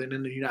lot more than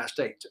in the United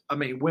States. I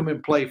mean,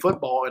 women play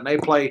football and they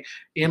play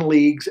in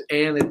leagues,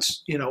 and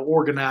it's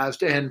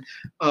organized, and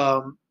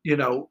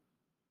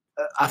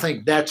I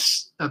think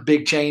that's a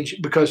big change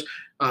because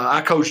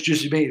I coached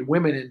just as many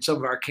women in some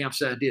of our camps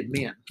that I did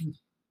men.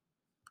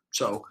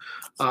 So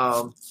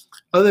other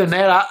than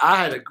that, I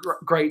had a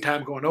great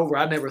time going over.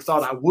 I never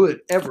thought I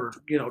would ever,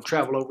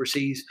 travel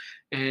overseas.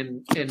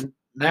 And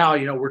now,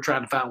 we're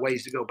trying to find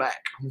ways to go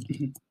back.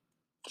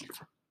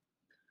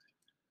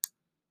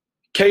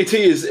 KT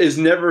is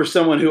never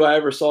someone who I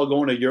ever saw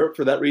going to Europe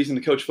for that reason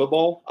to coach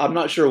football. I'm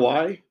not sure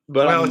why,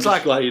 but I'm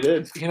just glad you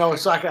did.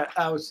 It's like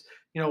I was,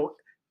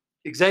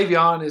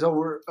 Xavier is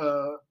over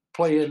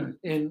playing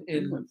in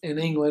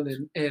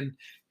England, and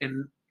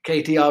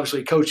KT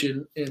obviously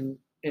coaching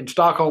in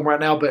Stockholm right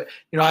now. But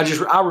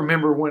I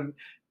remember when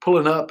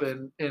pulling up,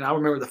 and I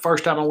remember the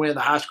first time I went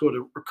into high school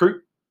to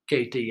recruit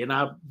KT, and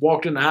I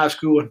walked into high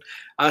school and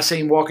I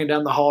seen him walking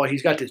down the hall.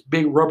 He's got this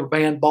big rubber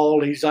band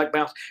ball. He's like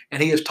bouncing,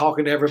 and he is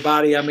talking to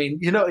everybody. I mean,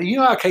 you know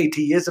how KT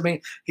is. I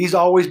mean, he's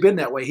always been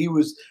that way. He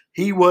was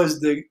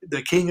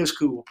the king of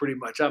school pretty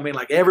much. I mean,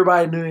 like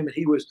everybody knew him, and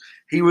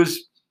he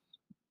was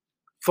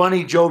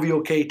funny,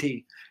 jovial KT.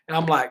 And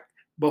I'm like,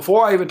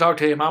 before I even talk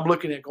to him, I'm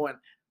looking at going,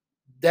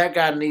 that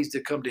guy needs to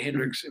come to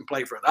Hendrix and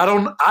play for us.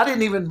 I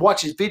didn't even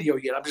watch his video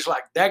yet. I'm just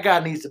like, that guy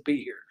needs to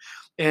be here.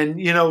 And,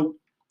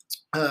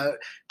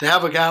 to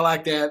have a guy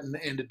like that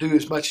and to do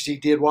as much as he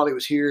did while he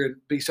was here and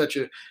be such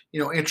a,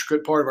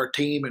 intricate part of our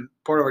team and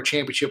part of our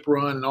championship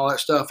run and all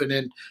that stuff, and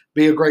then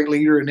be a great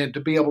leader, and then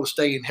to be able to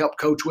stay and help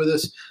coach with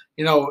us,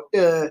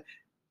 and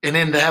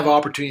then to have an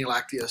opportunity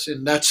like this.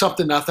 And that's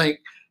something I think,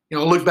 I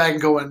look back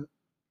and going,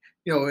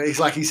 it's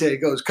like he said, he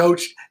goes,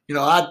 Coach,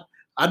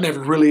 I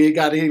never really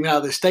got even out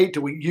of the state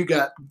till you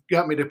got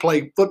me to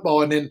play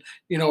football. And then,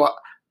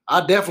 I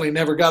definitely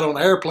never got on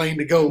an airplane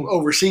to go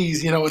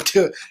overseas,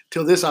 until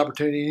this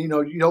opportunity.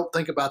 You don't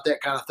think about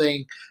that kind of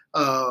thing,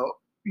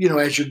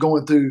 as you're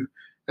going through,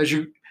 as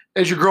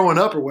you're growing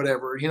up or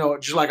whatever,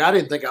 just like I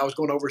didn't think I was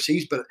going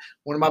overseas, but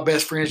one of my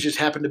best friends just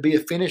happened to be a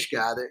Finnish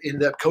guy that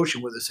ended up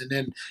coaching with us. And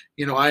then,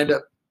 I ended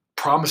up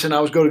promising I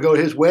was going to go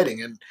to his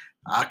wedding, and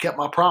I kept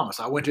my promise.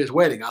 I went to his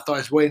wedding. I thought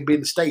his wedding would be in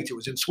the States. It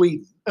was in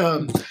Sweden.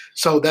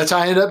 So that's how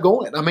I ended up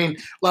going. I mean,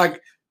 like,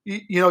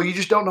 you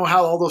just don't know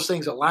how all those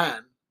things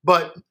align.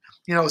 But,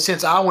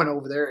 since I went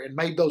over there and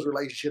made those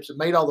relationships and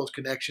made all those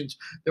connections,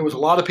 there was a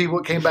lot of people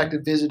that came back to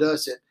visit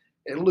us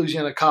at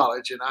Louisiana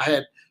College. And I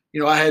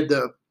had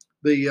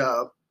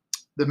the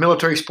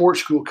military sports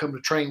school come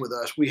to train with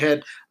us. We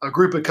had a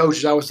group of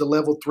coaches. I was the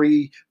level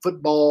 3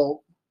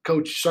 football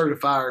coach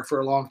certifier for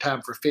a long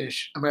time for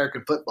Finnish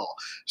American football.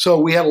 So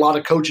we had a lot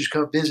of coaches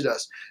come visit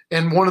us.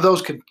 And one of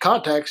those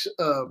contacts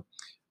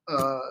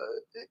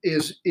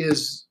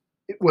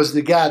was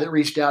the guy that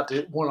reached out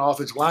to one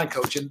offensive line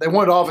coach. And they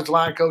wanted offensive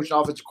line coach and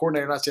offensive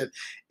coordinator. And I said,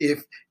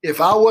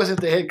 if I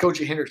wasn't the head coach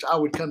of Hendrix, I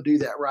would come do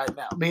that right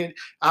now. I mean,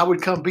 I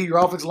would come be your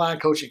offensive line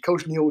coach, and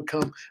Coach Neal would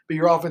come be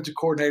your offensive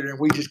coordinator, and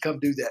we just come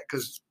do that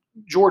because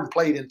Jordan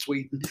played in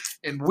Sweden,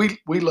 and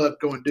we loved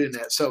going doing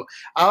that. So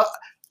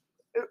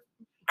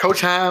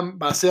Coach Heim,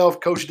 myself,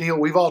 Coach Neal,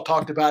 we've all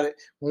talked about it.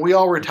 When we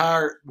all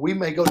retire, we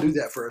may go do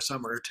that for a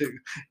summer or two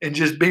and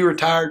just be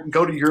retired and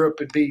go to Europe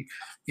and be,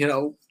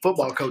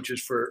 football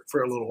coaches for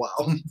a little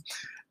while.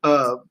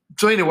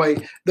 So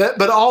anyway,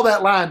 but all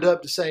that lined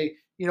up to say,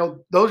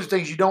 those are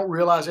things you don't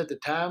realize at the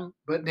time.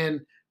 But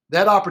then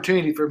that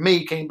opportunity for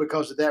me came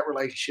because of that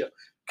relationship.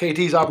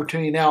 KT's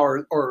opportunity now,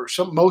 or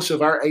most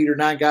of our 8 or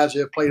 9 guys that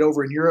have played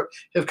over in Europe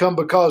have come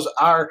because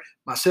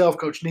myself,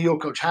 Coach Neal,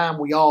 Coach Heim,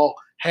 we all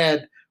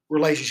had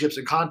relationships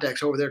and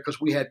contacts over there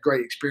because we had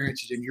great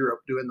experiences in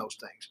Europe doing those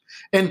things.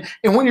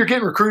 And when you're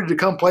getting recruited to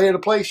come play at a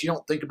place, you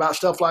don't think about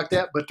stuff like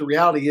that. But the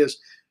reality is,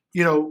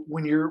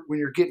 when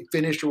you're getting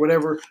finished or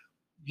whatever,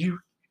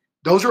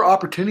 those are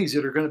opportunities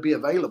that are going to be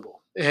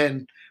available.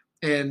 And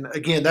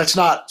again, that's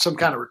not some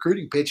kind of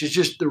recruiting pitch. It's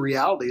just the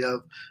reality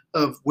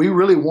of we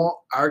really want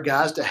our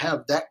guys to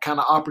have that kind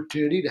of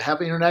opportunity to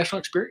have an international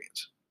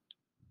experience.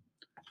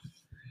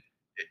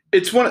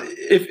 It's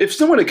if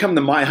someone had come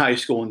to my high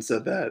school and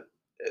said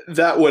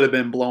that would have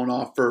been blown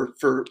off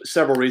for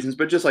several reasons,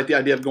 but just like the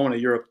idea of going to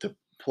Europe to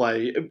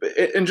play,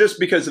 and just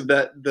because of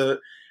that,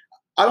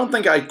 I don't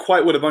think I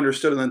quite would have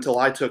understood it until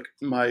I took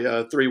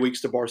my 3 weeks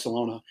to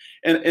Barcelona.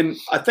 And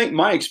I think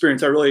my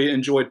experience I really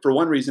enjoyed for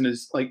one reason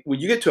is like when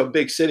you get to a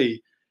big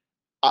city,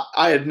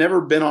 I had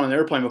never been on an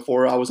airplane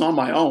before. I was on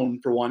my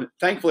own for one.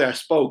 Thankfully, I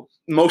spoke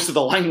most of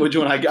the language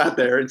when I got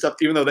there, and stuff,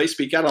 even though they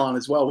speak Catalan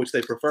as well, which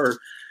they prefer.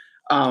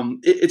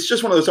 It's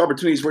just one of those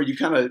opportunities where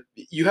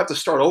you have to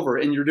start over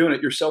and you're doing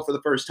it yourself for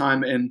the first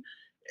time. And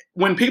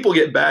when people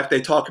get back, they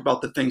talk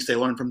about the things they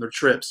learned from their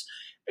trips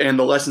and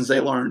the lessons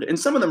they learned. And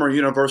some of them are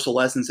universal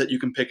lessons that you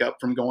can pick up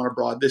from going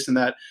abroad, this and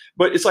that.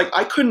 But it's like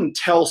I couldn't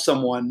tell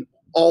someone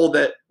all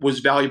that was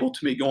valuable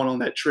to me going on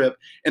that trip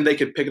and they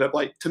could pick it up.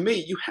 Like, to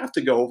me, you have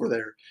to go over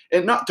there,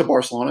 and not to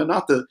Barcelona,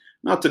 not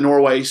to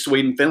Norway,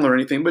 Sweden, Finland or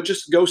anything, but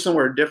just go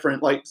somewhere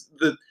different. Like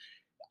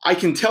I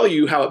can tell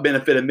you how it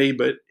benefited me,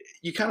 but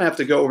you kind of have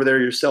to go over there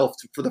yourself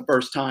for the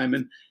first time.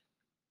 And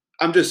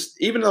I'm just,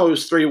 even though it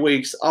was 3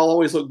 weeks, I'll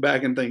always look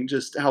back and think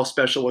just how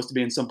special it was to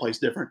be in someplace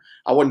different.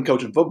 I wasn't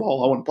coaching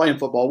football. I wasn't playing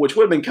football, which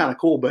would have been kind of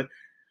cool, but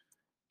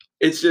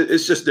it's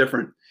just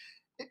different.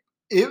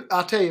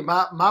 I'll tell you,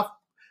 I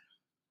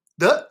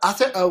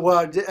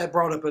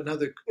brought up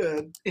another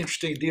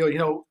interesting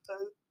deal.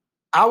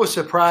 I was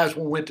surprised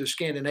when we went to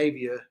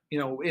Scandinavia,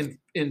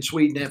 in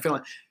Sweden and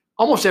Finland.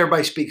 Almost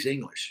everybody speaks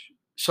English,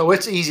 so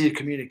it's easy to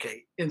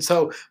communicate. And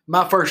so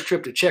my first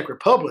trip to Czech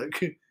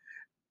Republic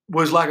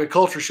was like a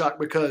culture shock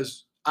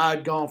because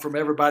I'd gone from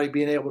everybody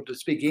being able to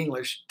speak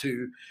English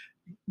to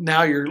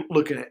now you're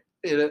looking at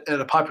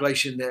a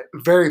population that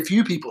very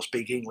few people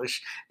speak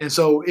English. And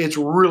so it's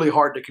really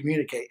hard to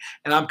communicate.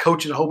 And I'm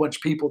coaching a whole bunch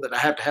of people that I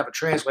have to have a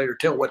translator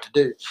tell what to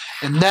do.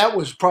 And that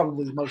was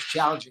probably the most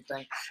challenging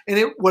thing.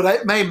 And what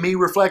it made me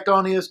reflect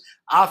on is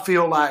I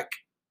feel like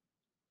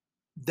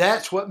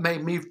that's what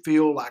made me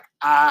feel like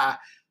I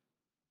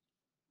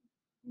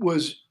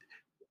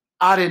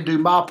didn't do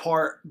my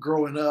part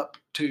growing up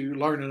to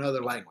learn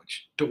another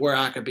language to where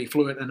I could be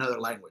fluent in another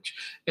language.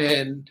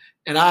 And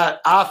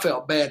I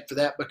felt bad for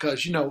that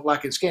because,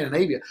 like in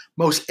Scandinavia,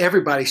 most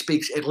everybody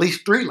speaks at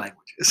least 3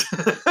 languages.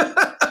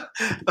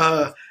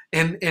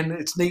 And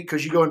it's neat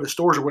because you go into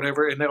stores or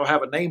whatever and they'll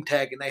have a name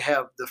tag and they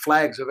have the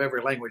flags of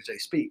every language they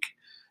speak.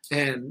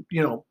 And,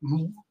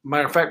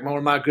 matter of fact, one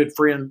of my good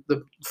friend,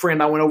 the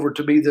friend I went over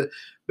to be the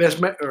best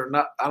man, or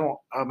not,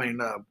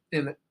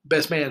 in the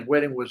best man's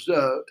wedding was,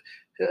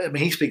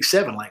 he speaks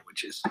 7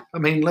 languages.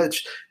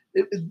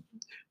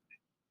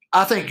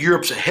 I think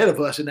Europe's ahead of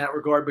us in that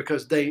regard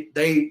because they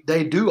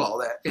do all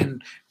that.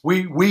 And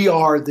we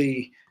are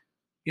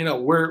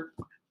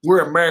we're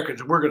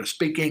Americans and we're going to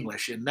speak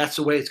English and that's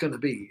the way it's going to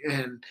be.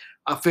 And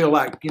I feel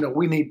like,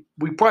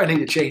 we probably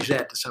need to change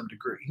that to some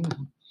degree.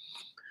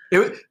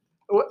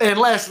 And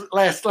last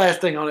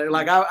thing on it,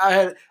 like I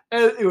had,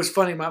 it was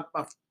funny.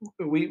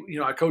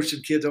 I coached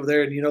some kids over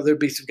there, and there'd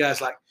be some guys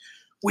like,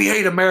 "We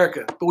hate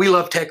America, but we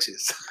love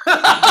Texas."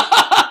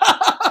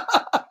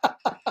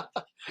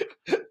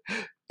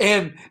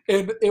 and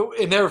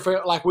it never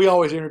felt like we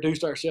always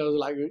introduced ourselves.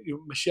 Like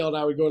Michelle and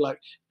I would go like,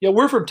 "Yeah,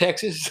 we're from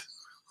Texas."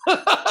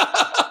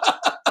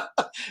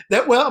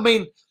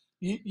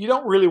 You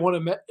don't really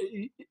want to.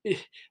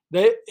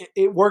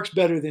 It works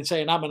better than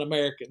saying I'm an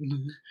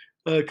American.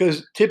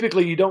 Because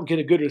typically you don't get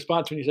a good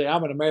response when you say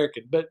I'm an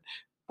American, but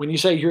when you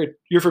say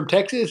you're from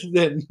Texas,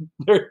 then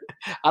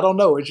I don't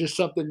know. It's just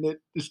something that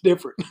is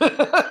different.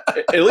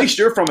 At least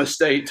you're from a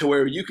state to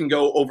where you can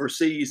go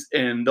overseas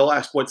and they'll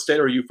ask what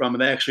state are you from,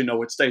 and they actually know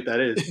what state that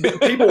is.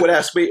 People would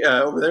ask me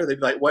over there, they'd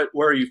be like,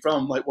 where are you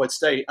from? Like, what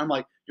state? I'm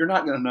like, you're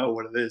not going to know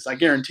what it is. I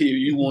guarantee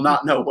you will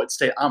not know what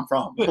state I'm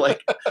from.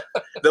 Like,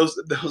 they'll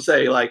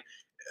say like,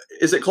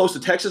 is it close to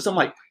Texas? I'm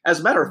like, as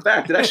a matter of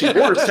fact, it actually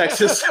borders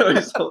Texas,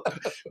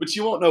 but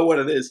you won't know what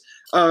it is.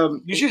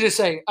 You should just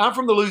say, I'm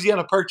from the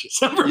Louisiana Purchase.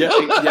 Yeah,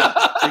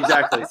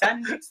 exactly. Is that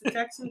next to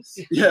Texas?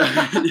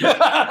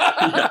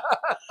 Yeah.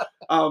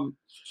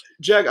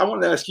 Jack, I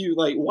wanted to ask you,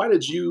 like,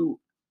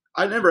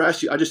 I never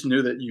asked you, I just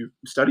knew that you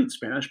studied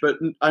Spanish, but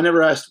I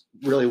never asked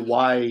really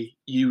why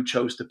you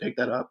chose to pick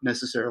that up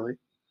necessarily.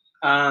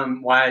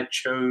 Why I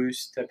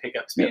chose to pick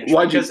up Spanish.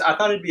 Because I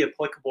thought it'd be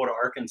applicable to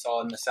Arkansas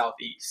in the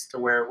Southeast, to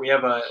where we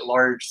have a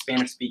large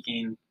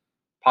Spanish-speaking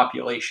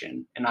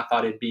population, and I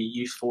thought it'd be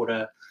useful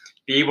to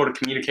be able to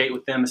communicate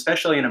with them,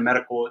 especially in a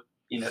medical,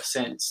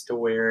 sense, to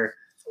where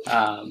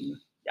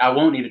I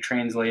won't need a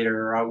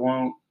translator or I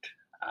won't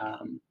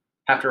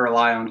have to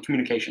rely on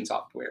communication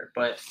software.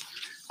 But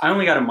I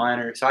only got a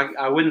minor, so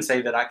I wouldn't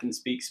say that I can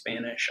speak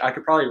Spanish. I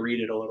could probably read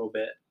it a little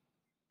bit,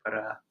 but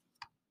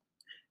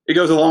It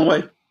goes a long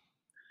way.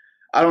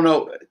 I don't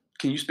know.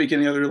 Can you speak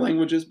any other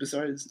languages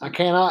besides? I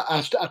cannot.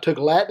 I took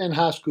Latin in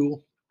high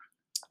school,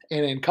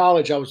 and in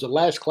college, I was the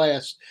last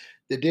class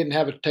that didn't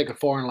have to take a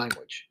foreign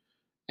language,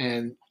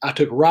 and I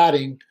took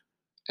writing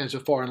as a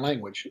foreign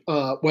language.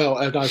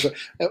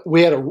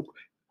 We had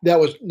that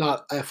was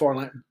not a foreign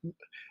language.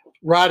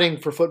 Writing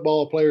for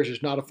football players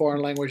is not a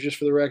foreign language, just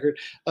for the record.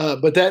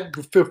 But that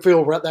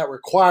fulfilled that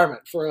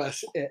requirement for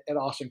us at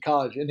Austin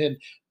College. And then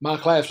my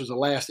class was the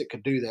last that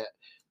could do that.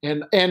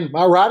 And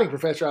my writing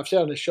professor, I've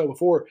said on this show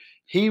before,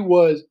 he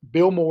was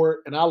Bill Moore,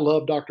 and I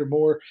love Dr.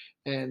 Moore,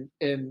 and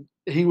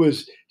he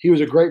was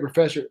a great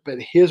professor.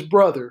 But his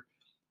brother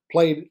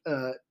played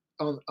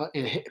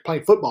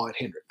played football at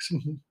Hendrix,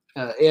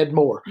 Ed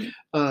Moore.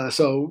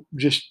 So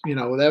just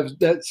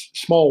that's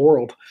small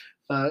world.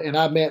 And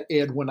I met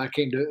Ed when I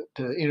came to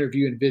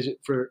interview and visit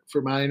for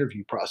my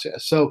interview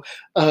process. So,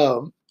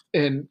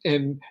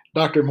 and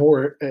Dr.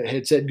 Moore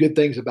had said good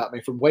things about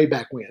me from way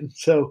back when.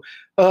 So,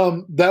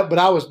 so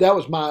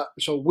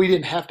we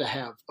didn't have to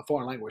have a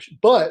foreign language,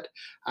 but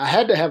I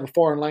had to have a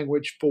foreign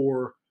language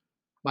for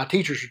my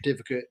teacher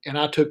certificate. And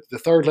I took the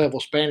 3rd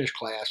level Spanish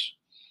class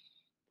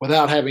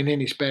without having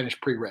any Spanish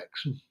prereqs.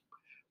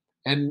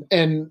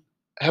 And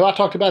have I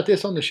talked about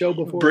this on the show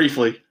before?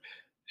 Briefly.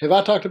 Have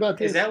I talked about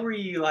this? Is that where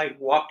you like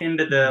walked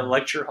into the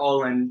lecture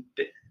hall and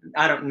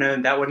I don't know,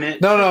 that wasn't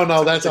it?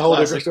 No, that's a whole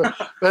different story.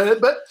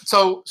 But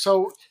so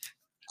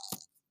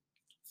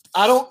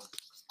I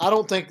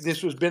don't think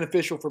this was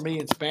beneficial for me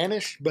in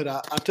Spanish, but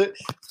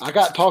I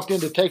got talked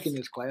into taking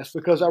this class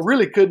because I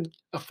really couldn't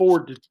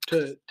afford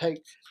to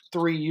take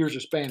 3 years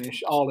of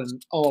Spanish I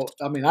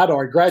mean, I'd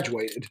already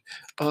graduated.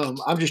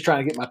 I'm just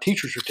trying to get my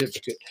teacher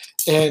certificate.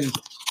 And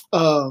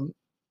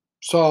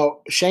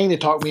so Shane had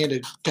talked me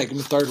into taking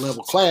the 3rd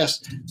level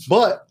class,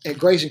 but at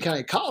Grayson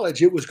County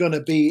College, it was going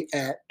to be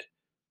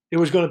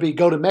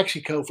go to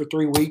Mexico for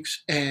 3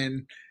 weeks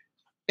and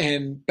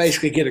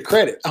basically get a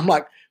credit. I'm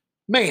like,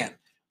 man,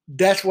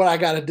 that's what I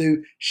got to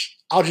do.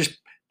 I'll just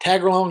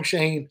tag along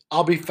Shane.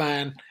 I'll be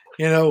fine.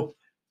 1,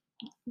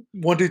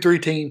 2, 3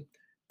 team.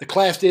 The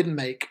class didn't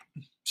make.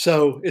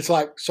 So it's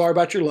like, sorry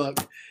about your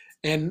luck.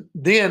 And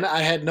then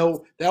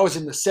that was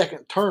in the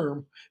 2nd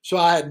term. So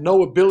I had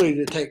no ability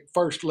to take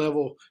 1st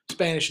level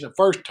Spanish in the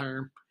 1st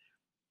term.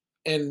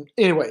 And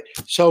anyway,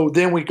 so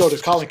then we go to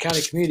Collin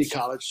County Community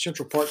College,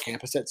 Central Park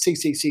campus at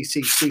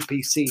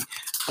CCCC.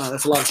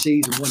 That's a lot of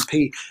C's and 1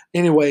 P.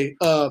 Anyway,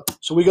 so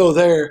we go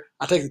there.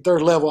 I take the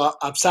 3rd level.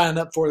 I'm signing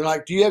up for it. They're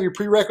like, do you have your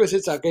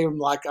prerequisites? I gave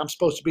them I'm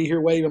supposed to be here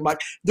waiting. I'm like,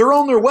 they're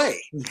on their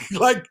way.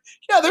 Like,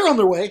 yeah, they're on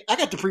their way. I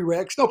got the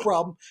prereqs, no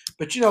problem.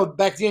 But,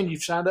 back then you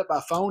signed up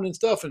by phone and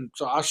stuff. And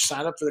so I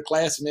signed up for the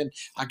class. And then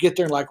I get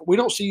there and like, we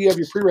don't see you have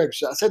your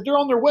prerequisites. I said, they're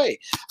on their way.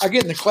 I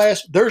get in the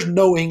class. There's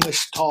no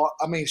English taught.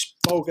 I mean,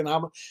 spoken.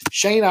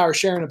 Shane and I are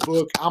sharing a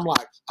book. I'm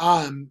like,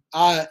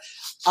 I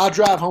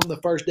drive home the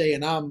first day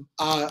and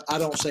I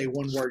don't say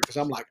one word because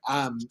I'm like,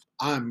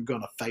 I'm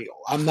going to fail.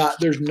 I'm not,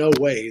 there's no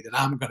way that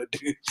I'm going to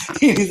do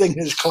anything in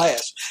this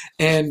class.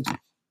 And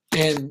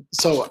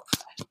so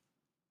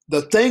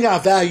the thing I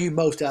value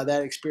most out of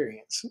that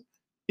experience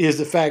is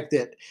the fact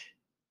that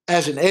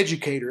as an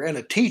educator and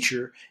a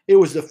teacher, it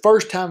was the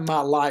first time in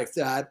my life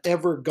that I'd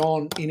ever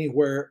gone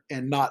anywhere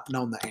and not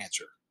known the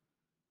answer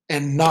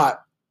and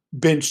not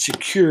been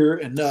secure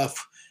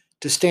enough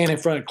to stand in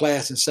front of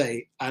class and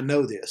say, I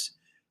know this.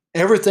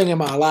 Everything in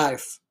my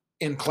life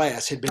in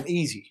class had been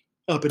easy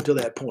up until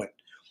that point.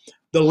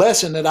 The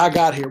lesson that I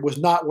got here was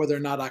not whether or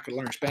not I could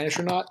learn Spanish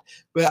or not,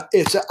 but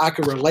I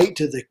could relate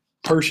to the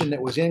person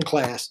that was in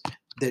class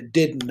that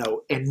didn't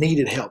know and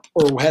needed help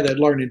or had a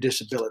learning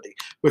disability,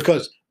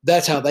 because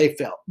that's how they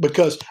felt.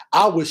 Because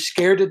I was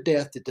scared to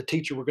death that the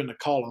teacher were going to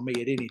call on me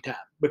at any time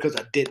because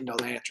I didn't know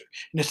the answer.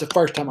 And it's the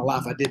first time in my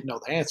life I didn't know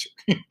the answer.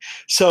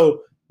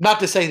 So not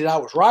to say that I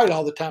was right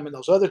all the time in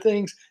those other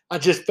things. I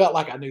just felt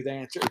like I knew the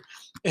answer.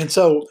 And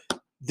so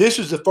this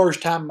was the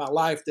first time in my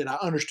life that I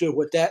understood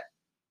what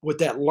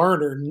that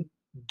learner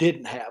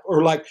didn't have,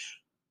 or like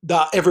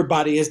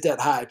everybody is that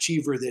high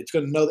achiever that's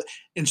going to know that.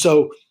 And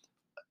so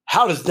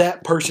how does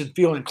that person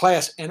feel in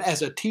class? And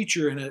as a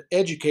teacher and an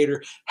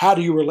educator, how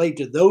do you relate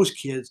to those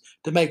kids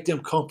to make them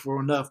comfortable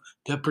enough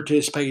to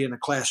participate in a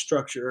class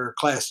structure or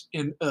class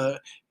in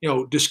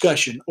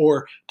discussion,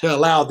 or to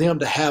allow them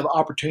to have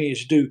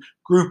opportunities to do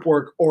group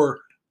work or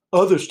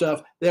other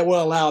stuff that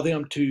will allow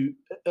them to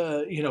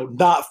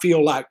not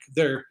feel like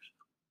they're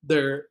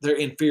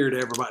inferior to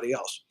everybody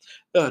else.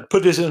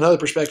 Put this in another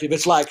perspective,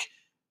 it's like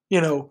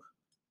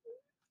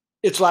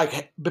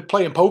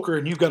playing poker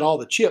and you've got all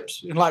the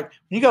chips. And like,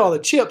 when you got all the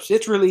chips,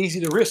 it's really easy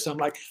to risk something.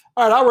 Like,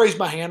 all right, I'll raise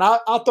my hand.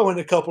 I'll throw in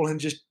a couple and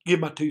just give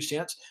my 2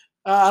 cents.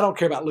 I don't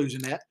care about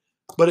losing that.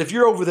 But if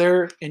you're over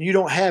there and you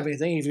don't have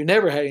anything, if you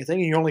never had anything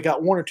and you only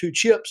got 1 or 2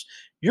 chips,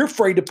 you're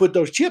afraid to put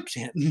those chips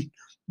in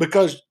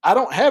because I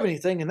don't have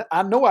anything and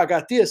I know I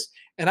got this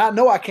and I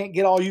know I can't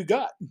get all you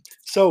got.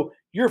 So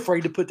you're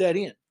afraid to put that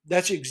in.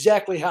 That's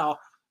exactly how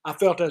I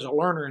felt as a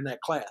learner in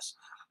that class.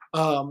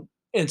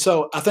 And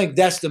so I think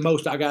that's the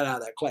most I got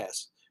out of that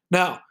class.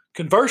 Now,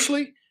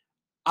 conversely,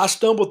 I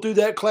stumbled through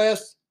that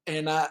class,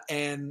 and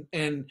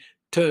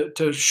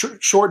to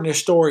shorten this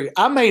story,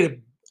 I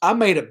made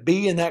a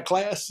B in that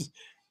class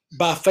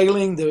by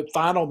failing the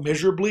final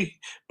miserably,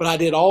 but I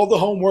did all the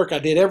homework. I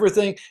did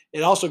everything.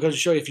 It also goes to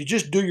show you, if you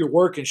just do your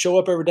work and show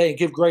up every day and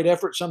give great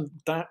effort,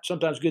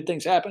 sometimes good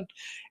things happen.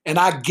 And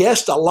I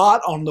guessed a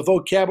lot on the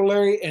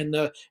vocabulary and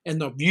the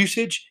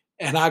usage,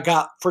 and I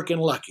got freaking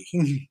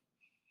lucky.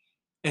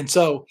 And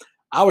so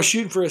I was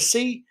shooting for a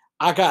C.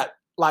 I got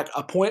like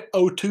a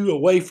 .02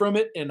 away from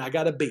it, and I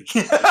got a B.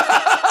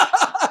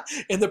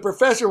 And the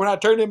professor, when I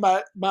turned in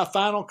my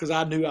final, because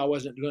I knew I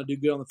wasn't going to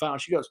do good on the final,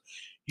 she goes,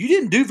 "You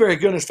didn't do very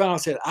good in this final." I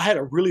said, "I had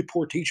a really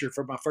poor teacher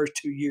for my first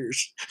 2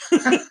 years."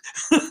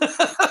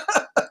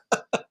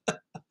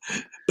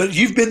 "But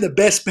you've been the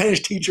best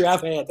Spanish teacher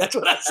I've had." That's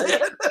what I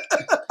said.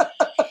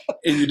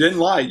 And you didn't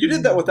lie. You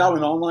did that without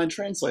an online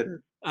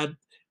translator.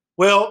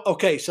 Well,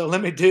 okay, so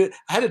let me do it.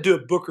 I had to do a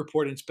book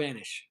report in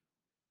Spanish.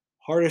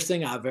 Hardest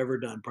thing I've ever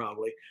done,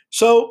 probably.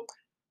 So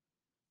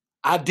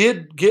I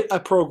did get a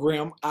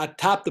program. I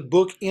typed the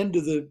book into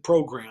the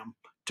program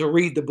to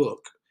read the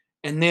book.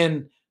 And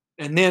then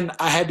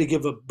I had to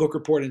give a book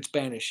report in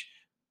Spanish,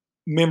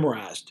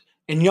 memorized.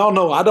 And y'all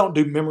know I don't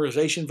do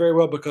memorization very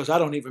well because I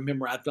don't even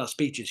memorize my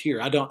speeches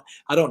here. I don't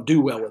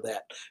do well with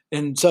that.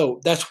 And so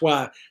that's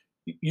why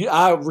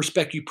I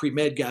respect you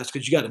pre-med guys,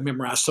 because you got to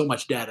memorize so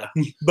much data.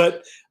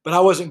 But I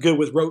wasn't good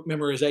with rote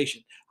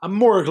memorization. I'm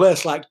more or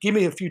less like, give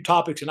me a few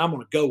topics and I'm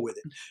going to go with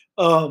it.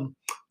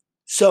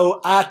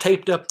 So I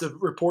taped up the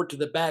report to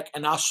the back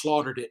and I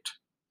slaughtered it.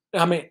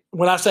 I mean,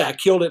 when I say I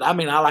killed it, I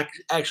mean I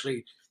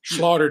actually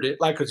slaughtered it,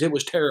 like, because it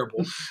was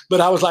terrible. But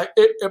I was like,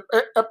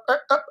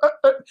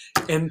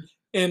 and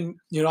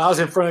I was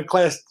in front of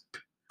class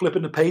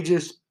flipping the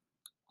pages.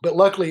 But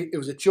luckily it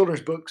was a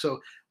children's book, so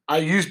I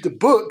used the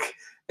book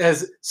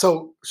as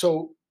so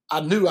I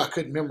knew I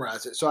couldn't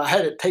memorize it, so I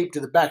had it taped to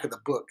the back of the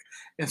book.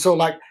 And so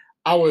like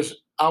I was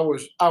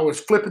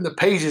flipping the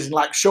pages and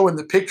like showing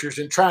the pictures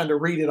and trying to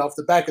read it off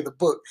the back of the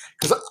book,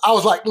 because I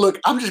was like, look,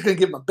 I'm just going to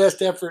give my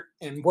best effort,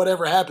 and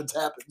whatever happens,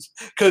 happens.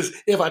 Because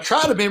if I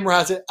try to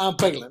memorize it, I'm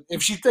failing.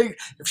 If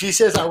she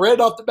says I read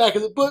it off the back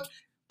of the book,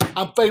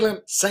 I'm failing.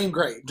 Same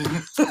grade.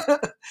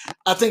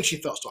 I think she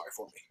felt sorry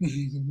for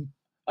me.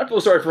 I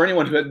feel sorry for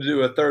anyone who had to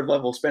do a third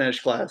level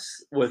Spanish class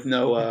with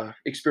no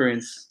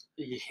experience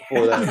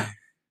for that.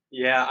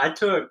 Yeah, I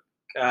took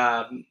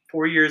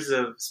 4 years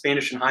of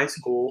Spanish in high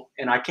school,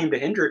 and I came to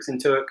Hendrix and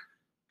took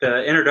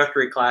the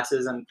introductory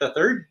classes. And the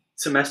third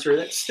semester,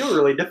 that's still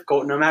really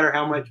difficult, no matter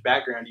how much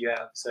background you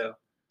have. So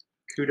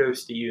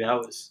kudos to you. That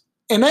was.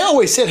 And they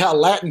always said how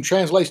Latin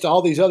translates to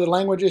all these other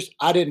languages.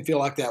 I didn't feel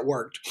like that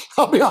worked.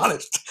 I'll be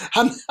honest.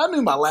 I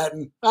knew my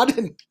Latin.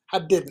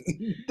 It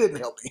didn't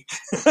help me.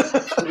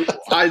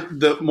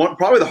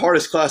 Probably the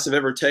hardest class I've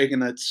ever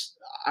taken,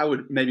 I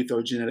would maybe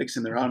throw genetics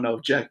in there. I don't know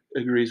if Jack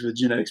agrees with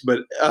genetics, but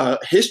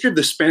history of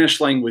the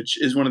Spanish language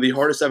is one of the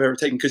hardest I've ever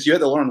taken, because you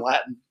had to learn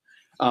Latin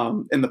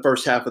in the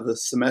first half of the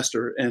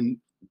semester. And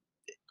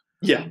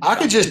yeah, I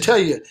could just tell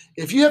you,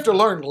 if you have to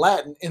learn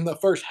Latin in the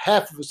first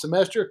half of a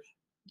semester,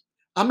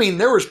 I mean,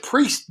 there was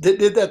priests that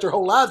did that their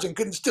whole lives and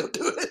couldn't still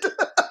do it.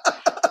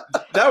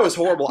 That was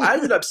horrible. I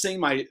ended up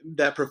seeing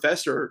that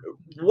professor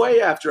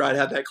way after I'd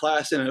had that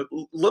class in a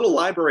little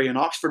library in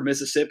Oxford,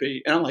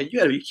 Mississippi. And I'm like, you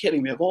got to be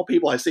kidding me, of all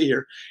people I see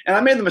here. And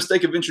I made the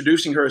mistake of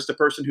introducing her as the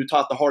person who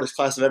taught the hardest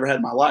class I've ever had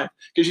in my life.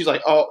 Because she's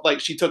like, oh, like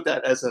she took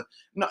that as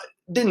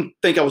didn't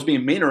think I was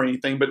being mean or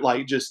anything, but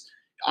like just,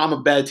 I'm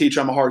a bad teacher,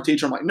 I'm a hard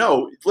teacher. I'm like,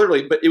 no,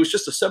 literally, but it was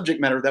just a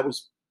subject matter that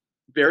was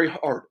very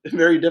hard,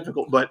 very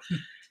difficult. But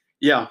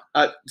yeah,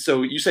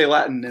 so you say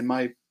Latin, and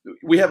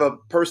we have a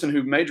person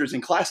who majors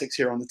in classics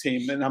here on the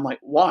team, and I'm like,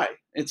 why?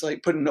 It's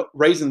like putting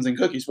raisins in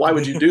cookies. Why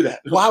would you do that?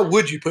 Why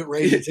would you put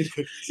raisins in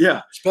cookies?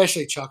 Yeah,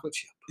 especially chocolate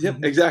chip. Yep,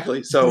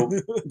 exactly. So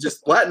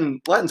just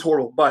Latin's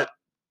horrible, but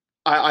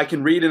I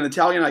can read in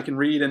Italian, I can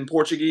read in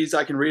Portuguese,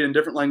 I can read in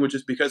different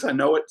languages because I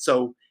know it.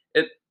 So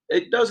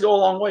it does go a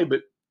long way,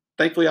 but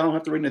thankfully I don't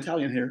have to read in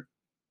Italian here.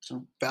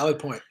 So valid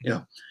point.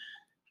 Yeah,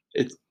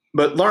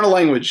 but learn a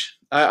language.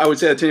 I would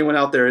say that to anyone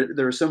out there.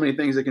 There are so many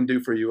things it can do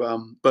for you,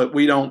 but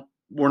we're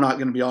not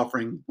going to be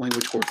offering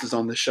language courses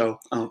on this show,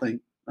 I don't think.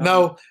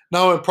 No,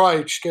 and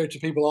probably scared some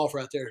people off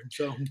right there.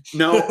 So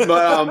no,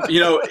 but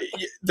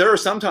there are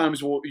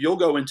sometimes you'll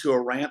go into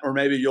a rant, or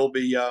maybe you'll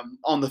be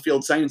on the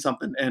field saying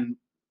something, and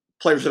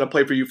players that have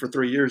played for you for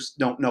 3 years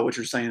don't know what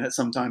you're saying at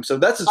some time. So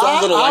that's its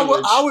own little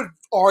language. I would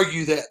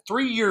argue that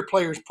 3-year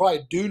players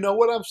probably do know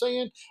what I'm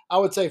saying. I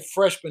would say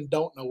freshmen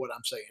don't know what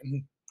I'm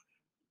saying.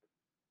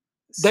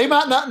 They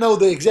might not know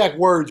the exact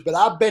words, but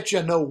I bet you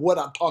I know what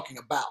I'm talking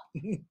about.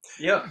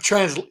 Yeah.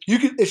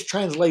 It's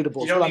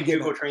translatable. You don't need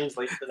Google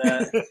Translate for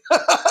that.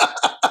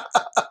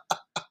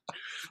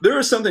 There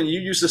was something you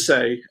used to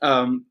say.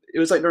 It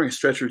was like during a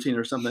stretch routine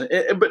or something.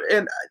 But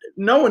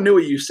no one knew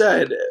what you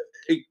said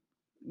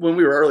when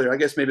we were earlier. I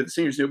guess maybe the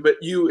seniors knew. But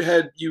you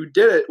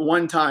did it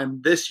one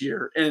time this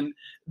year, and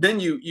then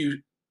you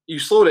you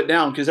slowed it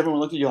down because everyone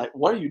looked at you like,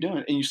 what are you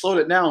doing? And you slowed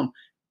it down.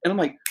 And I'm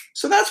like,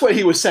 so that's what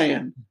he was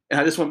saying. And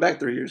I just went back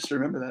 3 years to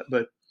remember that.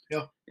 But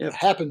Yeah. Yep. It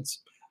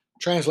happens.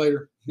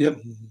 Translator. Yep.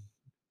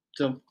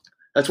 So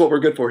that's what we're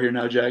good for here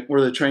now, Jack.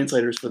 We're the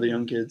translators for the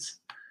young kids.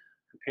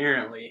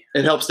 Apparently.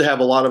 It helps to have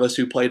a lot of us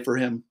who played for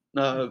him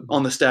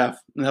on the staff.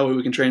 And that way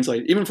we can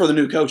translate, even for the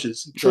new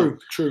coaches. True,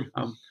 So, true.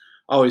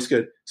 always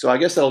good. So I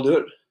guess that'll do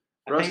it.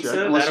 I think Jack,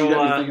 so. unless you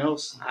That'll, got anything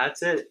else.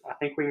 That's it. I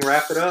think we can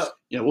wrap it up.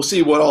 Yeah, we'll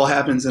see what all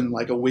happens in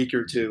like a week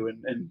or two.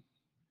 And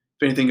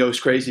if anything goes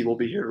crazy, we'll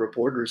be here to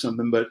report or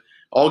something. But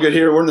all good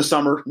here. We're in the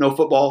summer. No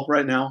football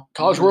right now.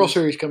 College World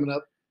Series coming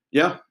up.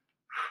 Yeah.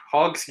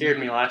 Hog scared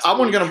me last I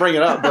wasn't week. going to bring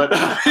it up, but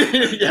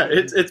yeah,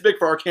 it's big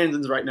for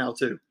Arkansans right now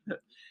too. And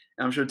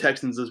I'm sure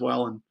Texans as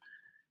well. And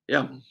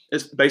yeah,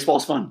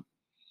 baseball's fun.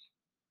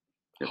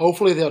 Yep.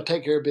 Hopefully they'll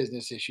take care of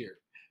business this year.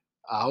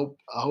 I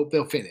hope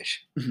they'll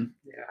finish. Yeah,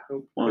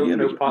 hope Well, yeah,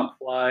 no but- pop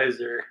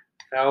flies or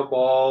foul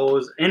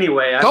balls.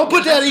 Anyway, Don't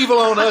put that evil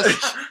on us.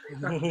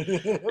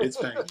 It's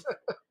pain.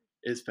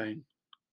 It's pain.